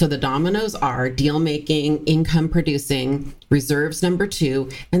 So the dominoes are deal making, income producing, reserves number 2,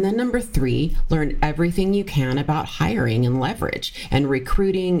 and then number 3, learn everything you can about hiring and leverage and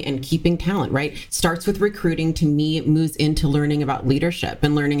recruiting and keeping talent, right? Starts with recruiting. To me, it moves into learning about leadership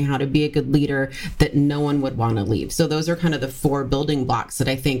and learning how to be a good leader that no one would want to leave. So those are kind of the 4 building blocks that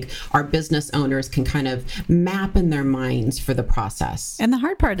I think our business owners can kind of map in their minds for the process. And the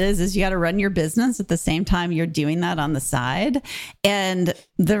hard part is you got to run your business at the same time you're doing that on the side. And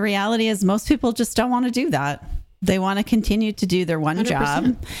the reality is most people just don't want to do that. They want to continue to do their one 100%.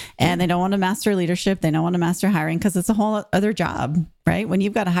 Job, and they don't want to master leadership. They don't want to master hiring, because it's a whole other job, right? When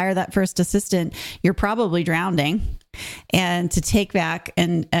you've got to hire that first assistant, you're probably drowning. And to take back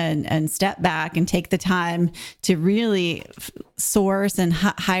and step back and take the time to really source and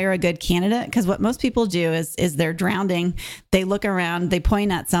hire a good candidate. Because what most people do is they're drowning. They look around, they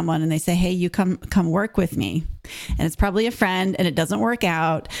point at someone and they say, hey, you come work with me. And it's probably a friend, and it doesn't work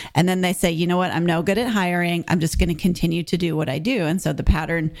out. And then they say, you know what? I'm no good at hiring. I'm just going to continue to do what I do. And so the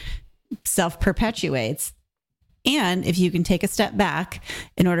pattern self-perpetuates. And if you can take a step back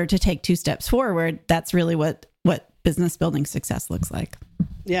in order to take 2 steps forward, that's really what business building success looks like.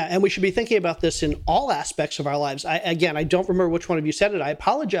 Yeah, and we should be thinking about this in all aspects of our lives. I don't remember which one of you said it. I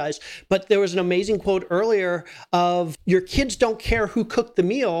apologize. But there was an amazing quote earlier of, your kids don't care who cooked the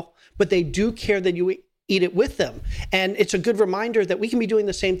meal, but they do care that you eat it with them. And it's a good reminder that we can be doing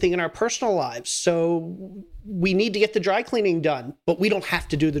the same thing in our personal lives. So we need to get the dry cleaning done, but we don't have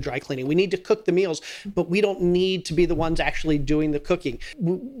to do the dry cleaning. We need to cook the meals, but we don't need to be the ones actually doing the cooking.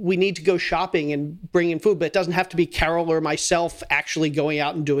 We need to go shopping and bring in food, but it doesn't have to be Carol or myself actually going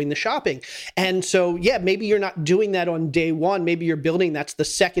out and doing the shopping. And so, yeah, maybe you're not doing that on day one. Maybe you're building, that's the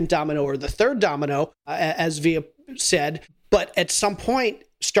second domino or the third domino, as Via said. But at some point,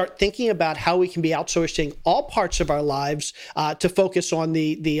 start thinking about how we can be outsourcing all parts of our lives to focus on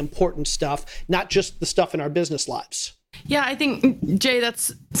the important stuff, not just the stuff in our business lives. Yeah, I think, Jay,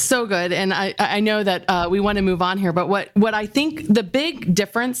 that's so good. And I know that we want to move on here, but what I think the big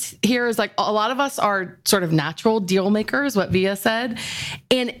difference here is like a lot of us are sort of natural deal makers, what Via said.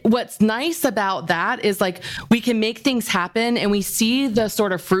 And what's nice about that is like we can make things happen and we see the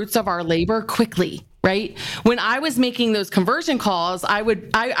sort of fruits of our labor quickly. Right? When I was making those conversion calls,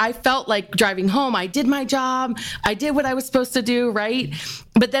 I felt like driving home, I did my job, I did what I was supposed to do, right?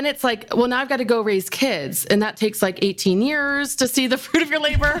 But then it's like, well, now I've got to go raise kids. And that takes like 18 years to see the fruit of your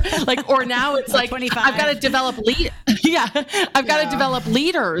labor. Like, or now it's like, 25. I've got to develop got to develop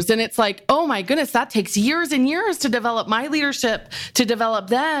leaders. And it's like, oh my goodness, that takes years and years to develop my leadership, to develop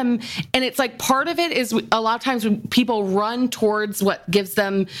them. And it's like, part of it is a lot of times when people run towards what gives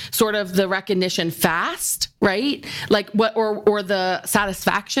them sort of the recognition fast, right? Like what, or the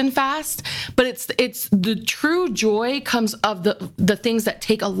satisfaction fast. But it's the true joy comes of the things that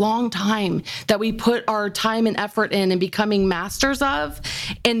take a long time, that we put our time and effort in and becoming masters of.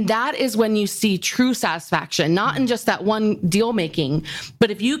 And that is when you see true satisfaction, not in just that one deal making, but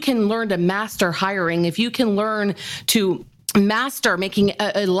if you can learn to master hiring, if you can learn to master making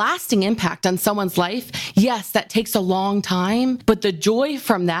a lasting impact on someone's life, yes, that takes a long time, but the joy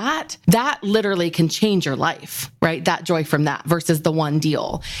from that literally can change your life, right? That joy from that versus the one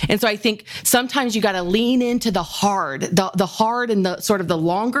deal. And so I think sometimes you got to lean into the hard and the sort of the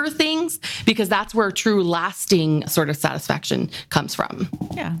longer things, because that's where true lasting sort of satisfaction comes from.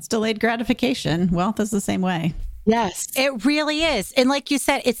 Yeah, it's delayed gratification. Wealth is the same way. Yes, it really is. And like you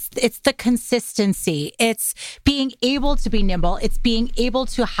said, it's the consistency. It's being able to be nimble. It's being able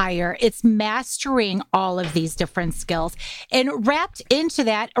to hire. It's mastering all of these different skills. And wrapped into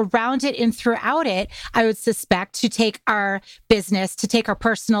that, around it and throughout it, I would suspect, to take our business, to take our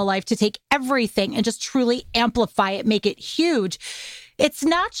personal life, to take everything and just truly amplify it, make it huge. It's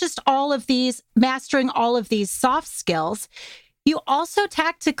not just mastering all of these soft skills. You also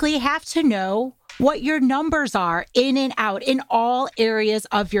tactically have to know what your numbers are in and out in all areas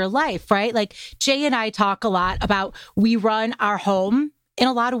of your life, right? Like Jay and I talk a lot about, we run our home in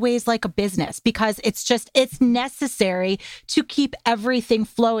a lot of ways like a business, because it's necessary to keep everything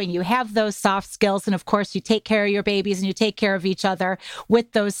flowing. You have those soft skills, and of course you take care of your babies and you take care of each other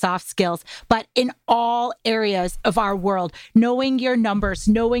with those soft skills. But in all areas of our world, knowing your numbers,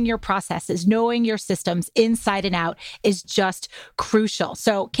 knowing your processes, knowing your systems inside and out is just crucial.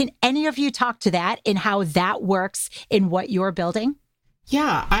 So can any of you talk to that and how that works in what you're building?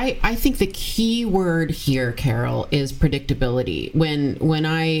 Yeah, I think the key word here, Carol, is predictability. When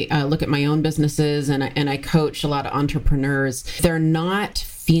I look at my own businesses and I coach a lot of entrepreneurs, they're not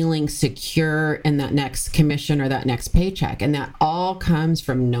feeling secure in that next commission or that next paycheck. And that all comes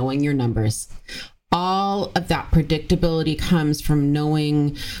from knowing your numbers. All of that predictability comes from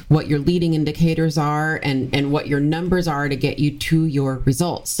knowing what your leading indicators are and what your numbers are to get you to your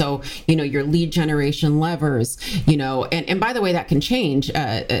results. So, your lead generation levers, and by the way, that can change.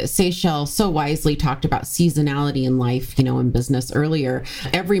 Seychelle so wisely talked about seasonality in life, in business earlier.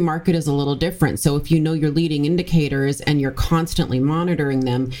 Every market is a little different. So if you know your leading indicators and you're constantly monitoring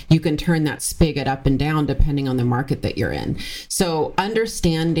them, you can turn that spigot up and down depending on the market that you're in. So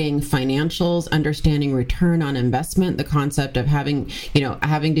understanding financials, understanding return on investment, the concept of having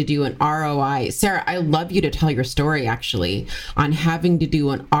to do an ROI. Sarah, I love you to tell your story actually on having to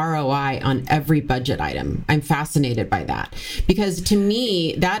do an ROI on every budget item. I'm fascinated by that, because to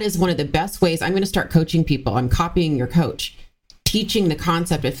me, that is one of the best ways. I'm going to start coaching people. I'm copying your coach, teaching the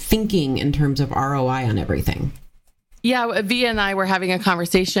concept of thinking in terms of ROI on everything. Yeah, Via and I were having a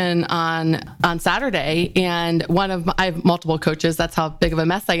conversation on Saturday, and I have multiple coaches. That's how big of a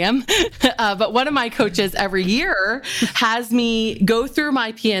mess I am. But one of my coaches every year has me go through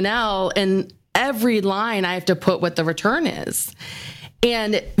my P&L, and every line I have to put what the return is.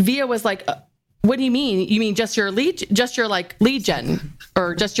 And Via was like, what do you mean? You mean just your lead gen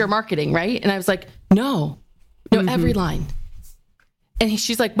or just your marketing, right? And I was like, no, every line. And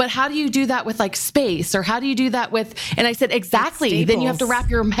she's like, but how do you do that with like space, or how do you do that with, and I said, exactly. Then you have to wrap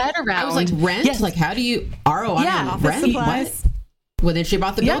your head around. I was like, rent? Yes. Like, how do you ROI on rent? Supplies. What? Well, then she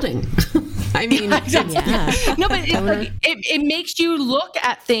bought the building. I mean, no, but it makes you look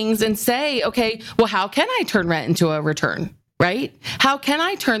at things and say, okay, well, how can I turn rent into a return? right? How can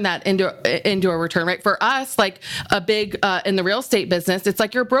I turn that into a return, right? For us, like a big, in the real estate business, it's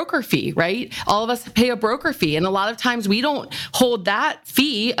like your broker fee, right? All of us pay a broker fee. And a lot of times we don't hold that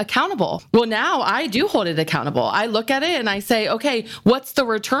fee accountable. Well, now I do hold it accountable. I look at it and I say, okay, what's the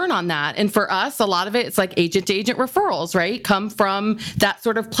return on that? And for us, a lot of it, it's like agent to agent referrals, right? Come from that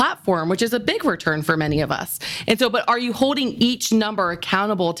sort of platform, which is a big return for many of us. And so, but are you holding each number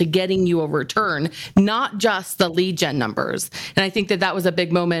accountable to getting you a return, not just the lead gen numbers? And I think that was a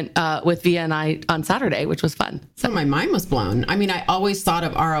big moment with Via and I on Saturday, which was fun. So my mind was blown. I mean, I always thought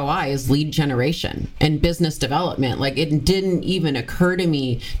of ROI as lead generation and business development. Like, it didn't even occur to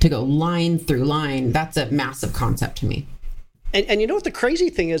me to go line through line. That's a massive concept to me. And you know what the crazy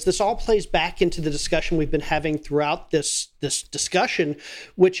thing is? This all plays back into the discussion we've been having throughout this discussion,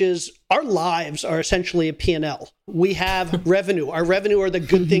 which is our lives are essentially a P&L. We have revenue. Our revenue are the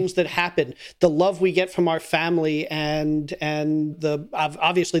good things that happen, the love we get from our family, and the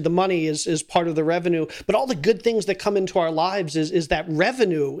obviously the money is part of the revenue. But all the good things that come into our lives is that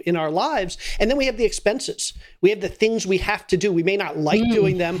revenue in our lives. And then we have the expenses. We have the things we have to do. We may not like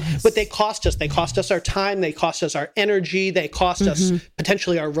doing them, but they cost us. They cost us our time. They cost us our energy. They cost us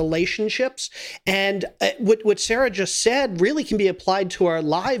potentially our relationships. And what Sarah just said really can be applied to our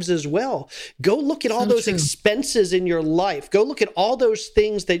lives as well. Go look at all those expenses in your life. Go look at all those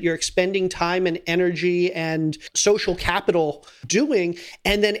things that you're expending time and energy and social capital doing,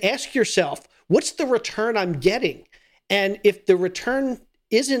 and then ask yourself, what's the return I'm getting? And if the return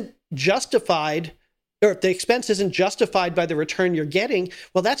isn't justified, or if the expense isn't justified by the return you're getting,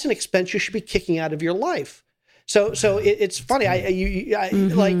 well, that's an expense you should be kicking out of your life. So it's funny.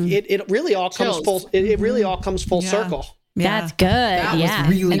 Like it really all comes full. It really all comes full circle. Yeah. That's good. That was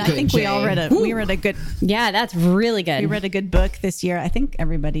really good, I think we all read a good. Yeah, that's really good. We read a good book this year. I think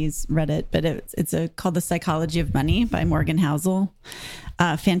everybody's read it, but it's called The Psychology of Money by Morgan Housel.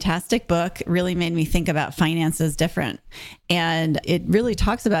 Fantastic book. Really made me think about finances different. And it really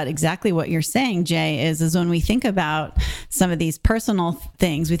talks about exactly what you're saying, Jay, is when we think about some of these personal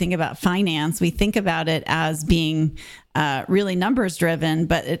things, we think about finance, we think about it as being really numbers driven,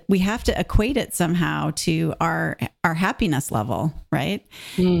 but we have to equate it somehow to our happiness level, right?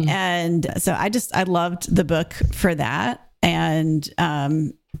 And so I loved the book for that. And,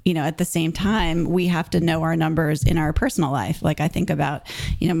 at the same time, we have to know our numbers in our personal life. Like I think about,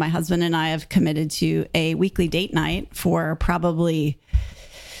 my husband and I have committed to a weekly date night for probably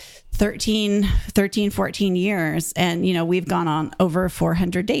 13, 14 years. And, we've gone on over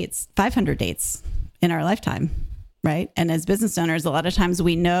 400 dates, 500 dates in our lifetime. Right. And as business owners, a lot of times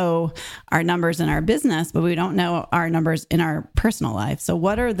we know our numbers in our business, but we don't know our numbers in our personal life. So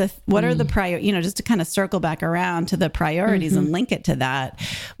what are the just to kind of circle back around to the priorities and link it to that.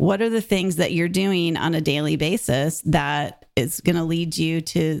 What are the things that you're doing on a daily basis that is going to lead you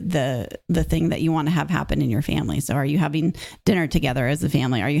to the thing that you want to have happen in your family? So are you having dinner together as a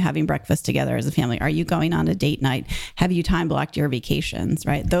family? Are you having breakfast together as a family? Are you going on a date night? Have you time blocked your vacations?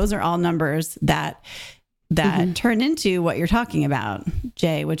 Right. Those are all numbers that turn into what you're talking about,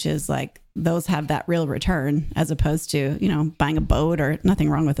 Jay, which is like those have that real return as opposed to, buying a boat, or nothing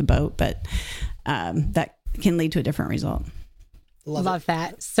wrong with a boat, but that can lead to a different result. Love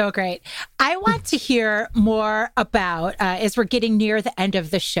that. So great. I want to hear more about, as we're getting near the end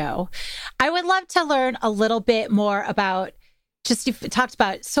of the show, I would love to learn a little bit more about you talked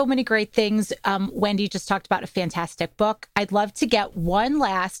about so many great things. Wendy just talked about a fantastic book. I'd love to get one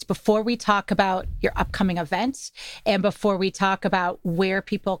last before we talk about your upcoming events and before we talk about where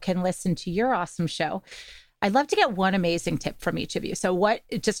people can listen to your awesome show. I'd love to get one amazing tip from each of you. So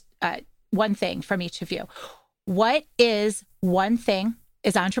one thing from each of you. What is one thing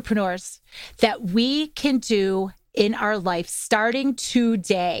as entrepreneurs that we can do in our life starting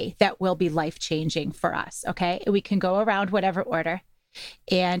today that will be life-changing for us? Okay. We can go around whatever order,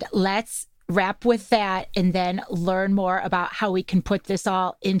 and let's wrap with that and then learn more about how we can put this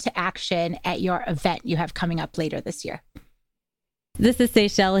all into action at your event you have coming up later this year. This is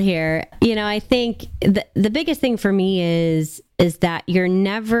Seychelle here. I think the biggest thing for me is that you're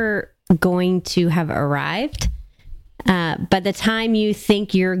never going to have arrived. By the time you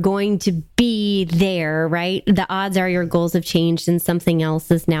think you're going to be there, right, the odds are your goals have changed and something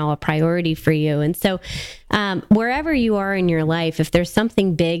else is now a priority for you. And so wherever you are in your life, if there's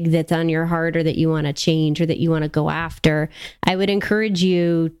something big that's on your heart or that you want to change or that you want to go after, I would encourage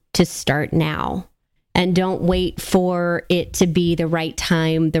you to start now. And don't wait for it to be the right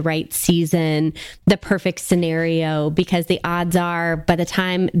time, the right season, the perfect scenario, because the odds are by the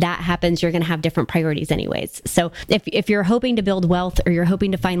time that happens, you're going to have different priorities anyways. So if you're hoping to build wealth, or you're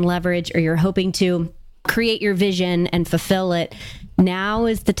hoping to find leverage, or you're hoping to create your vision and fulfill it, now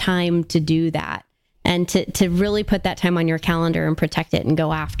is the time to do that. And to really put that time on your calendar and protect it and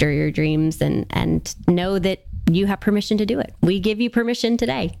go after your dreams and know that you have permission to do it. We give you permission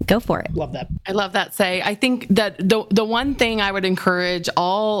today. Go for it. Love that. I love that. I think that the one thing I would encourage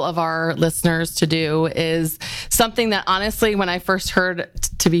all of our listeners to do is something that honestly, when I first heard,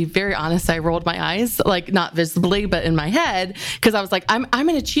 to be very honest, I rolled my eyes, like not visibly, but in my head, because I was like, I'm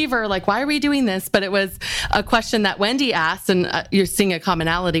an achiever. Like, why are we doing this? But it was a question that Wendy asked, and you're seeing a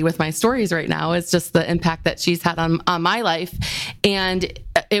commonality with my stories right now. It's just the impact that she's had on my life. And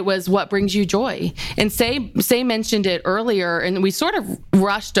it was, what brings you joy? And Say mentioned it earlier, and we sort of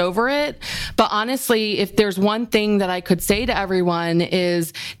rushed over it. But honestly, if there's one thing that I could say to everyone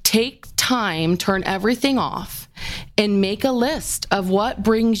is take time, turn everything off, and make a list of what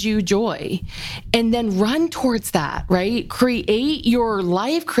brings you joy, and then run towards that, right? Create your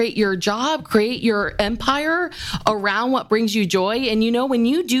life, create your job, create your empire around what brings you joy. And when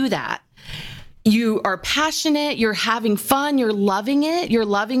you do that, you are passionate, you're having fun, you're loving it, you're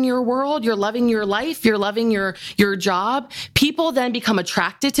loving your world, you're loving your life, you're loving your job. People then become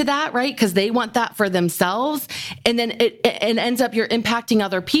attracted to that, right? Because they want that for themselves. And then it ends up you're impacting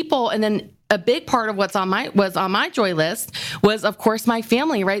other people. And then a big part of was on my joy list was, of course, my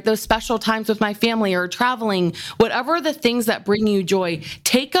family, right? Those special times with my family or traveling, whatever the things that bring you joy,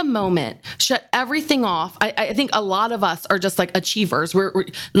 take a moment, shut everything off. I think a lot of us are just like achievers. We're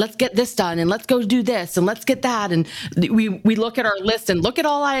let's get this done and let's go do this and let's get that. And we look at our list and look at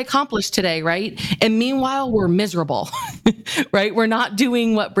all I accomplished today, right? And meanwhile, we're miserable, right? We're not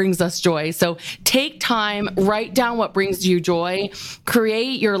doing what brings us joy. So take time, write down what brings you joy,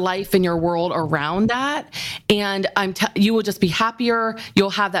 create your life and your world around that, and you will just be happier.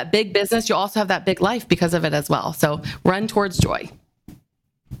 You'll have that big business. You'll also have that big life because of it as well. So run towards joy.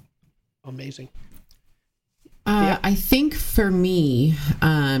 Amazing. I think for me,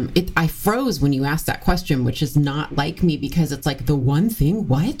 I froze when you asked that question, which is not like me, because it's like the one thing.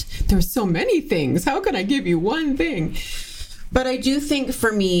 What? There's so many things. How can I give you one thing? But I do think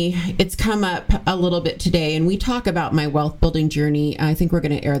for me, it's come up a little bit today, and we talk about my wealth building journey. I think we're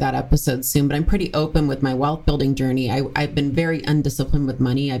going to air that episode soon, but I'm pretty open with my wealth building journey. I've been very undisciplined with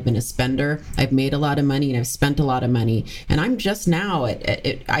money. I've been a spender. I've made a lot of money and I've spent a lot of money. And I'm just now,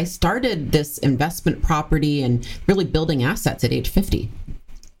 I started this investment property and really building assets at age 50.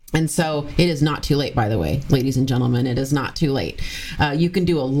 And so it is not too late, by the way, ladies and gentlemen, it is not too late. You can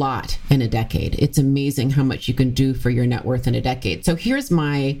do a lot in a decade. It's amazing how much you can do for your net worth in a decade. So here's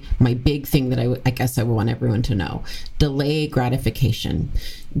my big thing that I guess I want everyone to know. Delay gratification.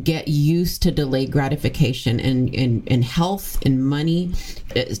 Get used to delayed gratification in health, in money.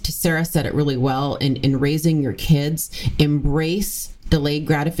 Sarah said it really well, in raising your kids. Embrace delayed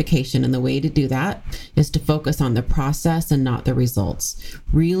gratification, and the way to do that is to focus on the process and not the results.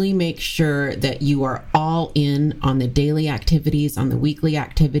 Really make sure that you are all in on the daily activities, on the weekly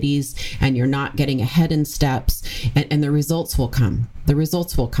activities, and you're not getting ahead in steps, and the results will come. The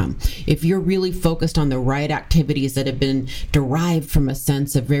results will come. If you're really focused on the right activities that have been derived from a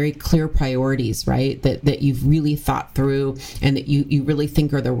sense of very clear priorities, right? That you've really thought through and that you really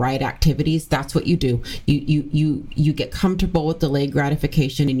think are the right activities, that's what you do. You get comfortable with delayed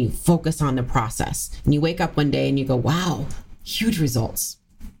gratification and you focus on the process. And you wake up one day and you go, wow, huge results.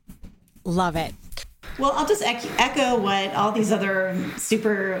 Love it. Well, I'll just echo what all these other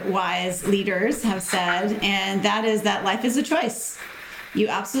super wise leaders have said, and that is that life is a choice. You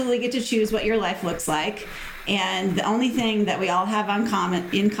absolutely get to choose what your life looks like. And the only thing that we all have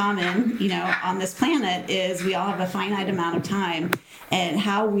in common, on this planet is we all have a finite amount of time. And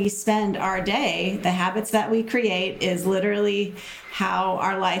how we spend our day, the habits that we create, is literally how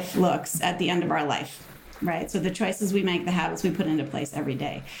our life looks at the end of our life, right? So the choices we make, the habits we put into place every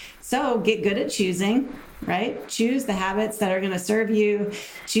day. So get good at choosing, right? Choose the habits that are going to serve you.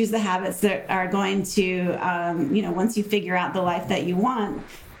 Choose the habits that are going to, once you figure out the life that you want,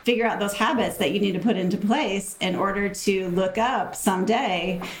 figure out those habits that you need to put into place in order to look up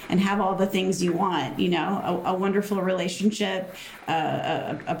someday and have all the things you want, a wonderful relationship,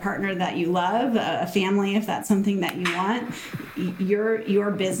 a partner that you love, a family, if that's something that you want,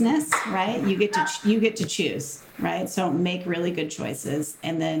 your business, right? You get to choose, right? So make really good choices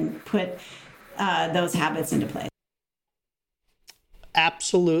and then put those habits into place.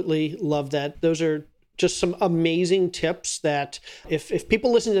 Absolutely love that. Those are just some amazing tips that if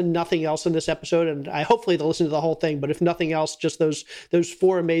people listen to nothing else in this episode, and hopefully they'll listen to the whole thing, but if nothing else, just those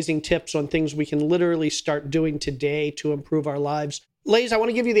 4 amazing tips on things we can literally start doing today to improve our lives. Ladies, I want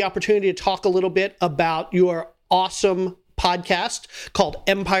to give you the opportunity to talk a little bit about your awesome podcast called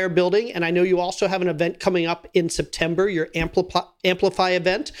Empire Building. And I know you also have an event coming up in September, your Amplify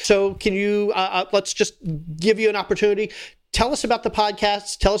event. So can you, let's just give you an opportunity. Tell us about the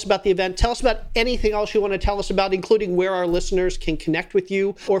podcast, tell us about the event, tell us about anything else you want to tell us about, including where our listeners can connect with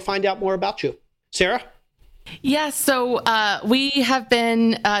you or find out more about you. Sarah? Yes. So we have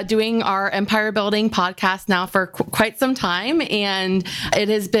been doing our Empire Building podcast now for quite some time, and it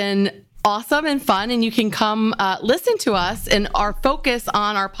has been awesome and fun, and you can come listen to us. And our focus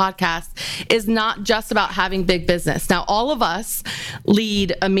on our podcast is not just about having big business. Now, all of us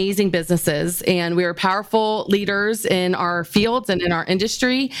lead amazing businesses, and we are powerful leaders in our fields and in our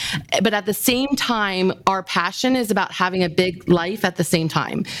industry. But at the same time, our passion is about having a big life at the same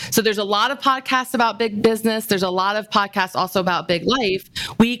time. So there's a lot of podcasts about big business. There's a lot of podcasts also about big life.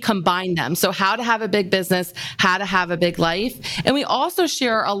 We combine them. So how to have a big business, how to have a big life. And we also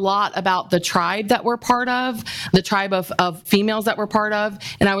share a lot about the tribe that we're part of, the tribe of females that we're part of.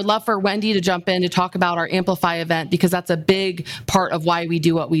 And I would love for Wendy to jump in to talk about our Amplify event, because that's a big part of why we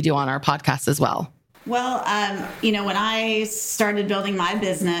do what we do on our podcast as well. Well, when I started building my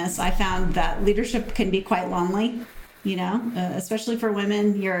business, I found that leadership can be quite lonely, especially for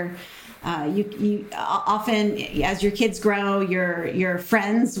women. You often, as your kids grow, you're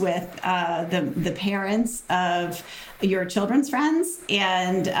friends with the parents of your children's friends,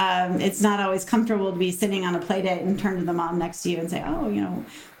 and it's not always comfortable to be sitting on a play date and turn to the mom next to you and say, "Oh,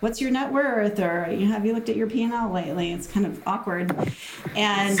 what's your net worth?" or "Have you looked at your P&L lately?" It's kind of awkward.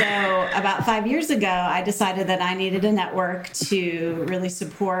 And so about 5 years ago, I decided that I needed a network to really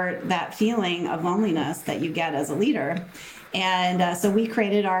support that feeling of loneliness that you get as a leader. And so we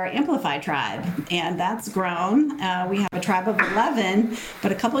created our Amplify tribe, and that's grown. We have a tribe of 11,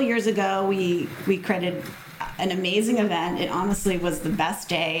 but a couple of years ago, we created an amazing event. It honestly was the best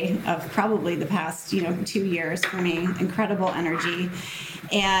day of probably the past 2 years for me. Incredible energy.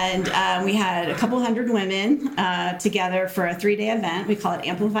 And we had a couple hundred women together for a 3-day event. We call it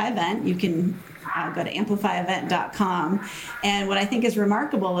Amplify Event. You can go to amplifyevent.com. And what I think is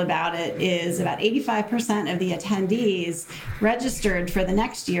remarkable about it is about 85% of the attendees registered for the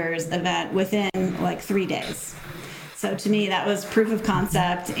next year's event within like 3 days. So to me, that was proof of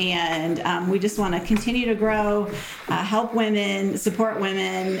concept, and we just want to continue to grow, help women, support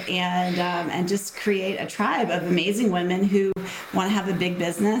women, and just create a tribe of amazing women who want to have a big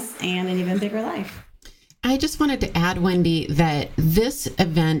business and an even bigger life. I just wanted to add, Wendy, that this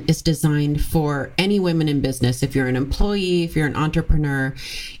event is designed for any women in business. If you're an employee, if you're an entrepreneur,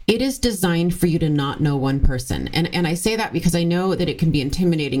 it is designed for you to not know one person. And I say that because I know that it can be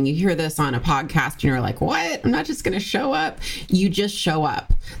intimidating. You hear this on a podcast and you're like, what? I'm not just going to show up. You just show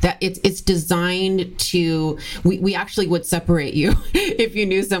up. That it's designed to, we actually would separate you if you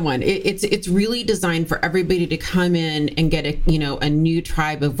knew someone. It's really designed for everybody to come in and get a new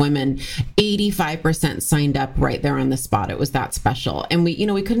tribe of women. 85% signed up right there on the spot. It was that special. And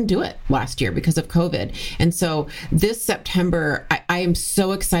we couldn't do it last year because of COVID. And so this September, I am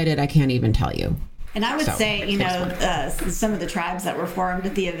so excited. I can't even tell you. And I would say, some of the tribes that were formed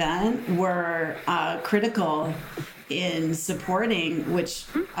at the event were critical in supporting leaders,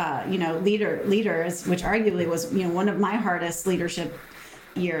 which arguably was, one of my hardest leadership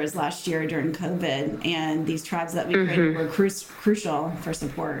years last year during COVID. And these tribes that we created were crucial for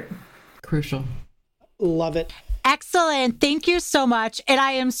support. Crucial. Love it. Excellent. Thank you so much. And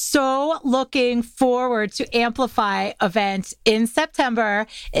I am so looking forward to Amplify event in September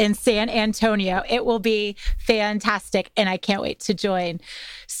in San Antonio. It will be fantastic, and I can't wait to join.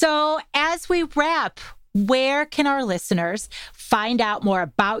 So as we wrap, where can our listeners find out more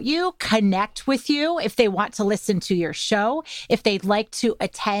about you, connect with you if they want to listen to your show, if they'd like to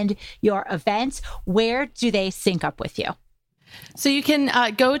attend your event? Where do they sync up with you? So you can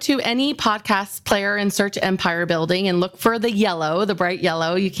go to any podcast player and search Empire Building and look for the bright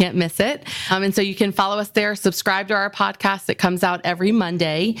yellow. You can't miss it. And so you can follow us there, subscribe to our podcast. It comes out every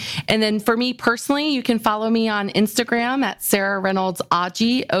Monday. And then for me personally, you can follow me on Instagram at Sarah Reynolds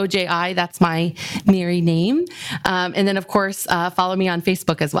Oji, OJI. That's my married name. And then, of course, follow me on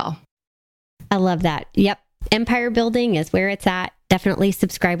Facebook as well. I love that. Yep. Empire Building is where it's at. Definitely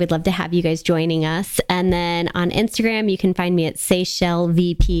subscribe. We'd love to have you guys joining us. And then on Instagram, you can find me at Seychelle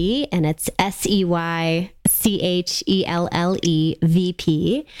VP, and it's Seychelle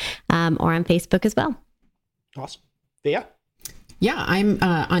VP, or on Facebook as well. Awesome. Via? Yeah, I'm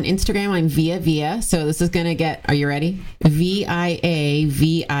on Instagram. I'm Via. So this is going to get, are you ready? VIAVIJA.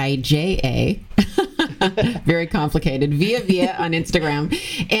 Very complicated. Via on Instagram.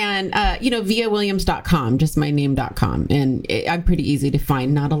 And, ViaWilliams.com, just my name.com. And I'm pretty easy to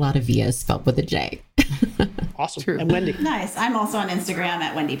find. Not a lot of Vias spelled with a J. Awesome. True. And Wendy. Nice. I'm also on Instagram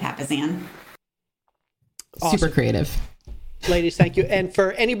at Wendy Papazan. Awesome. Super creative. Ladies, thank you. And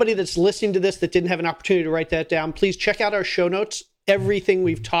for anybody that's listening to this that didn't have an opportunity to write that down, please check out our show notes. Everything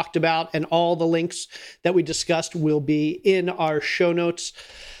we've talked about and all the links that we discussed will be in our show notes.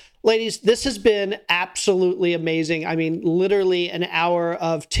 Ladies, this has been absolutely amazing. I mean, literally an hour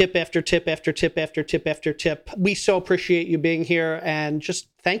of tip after tip after tip after tip after tip. We so appreciate you being here, and just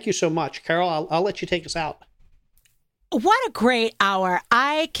thank you so much. Carol, I'll let you take us out. What a great hour.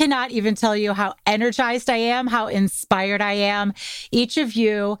 I cannot even tell you how energized I am, how inspired I am. Each of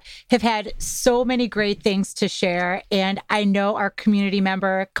you have had so many great things to share, and I know our community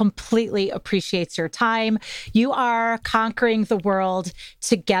member completely appreciates your time. You are conquering the world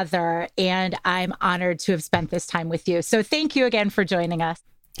together, and I'm honored to have spent this time with you. So thank you again for joining us.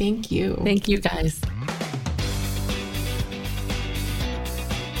 Thank you. Thank you, guys.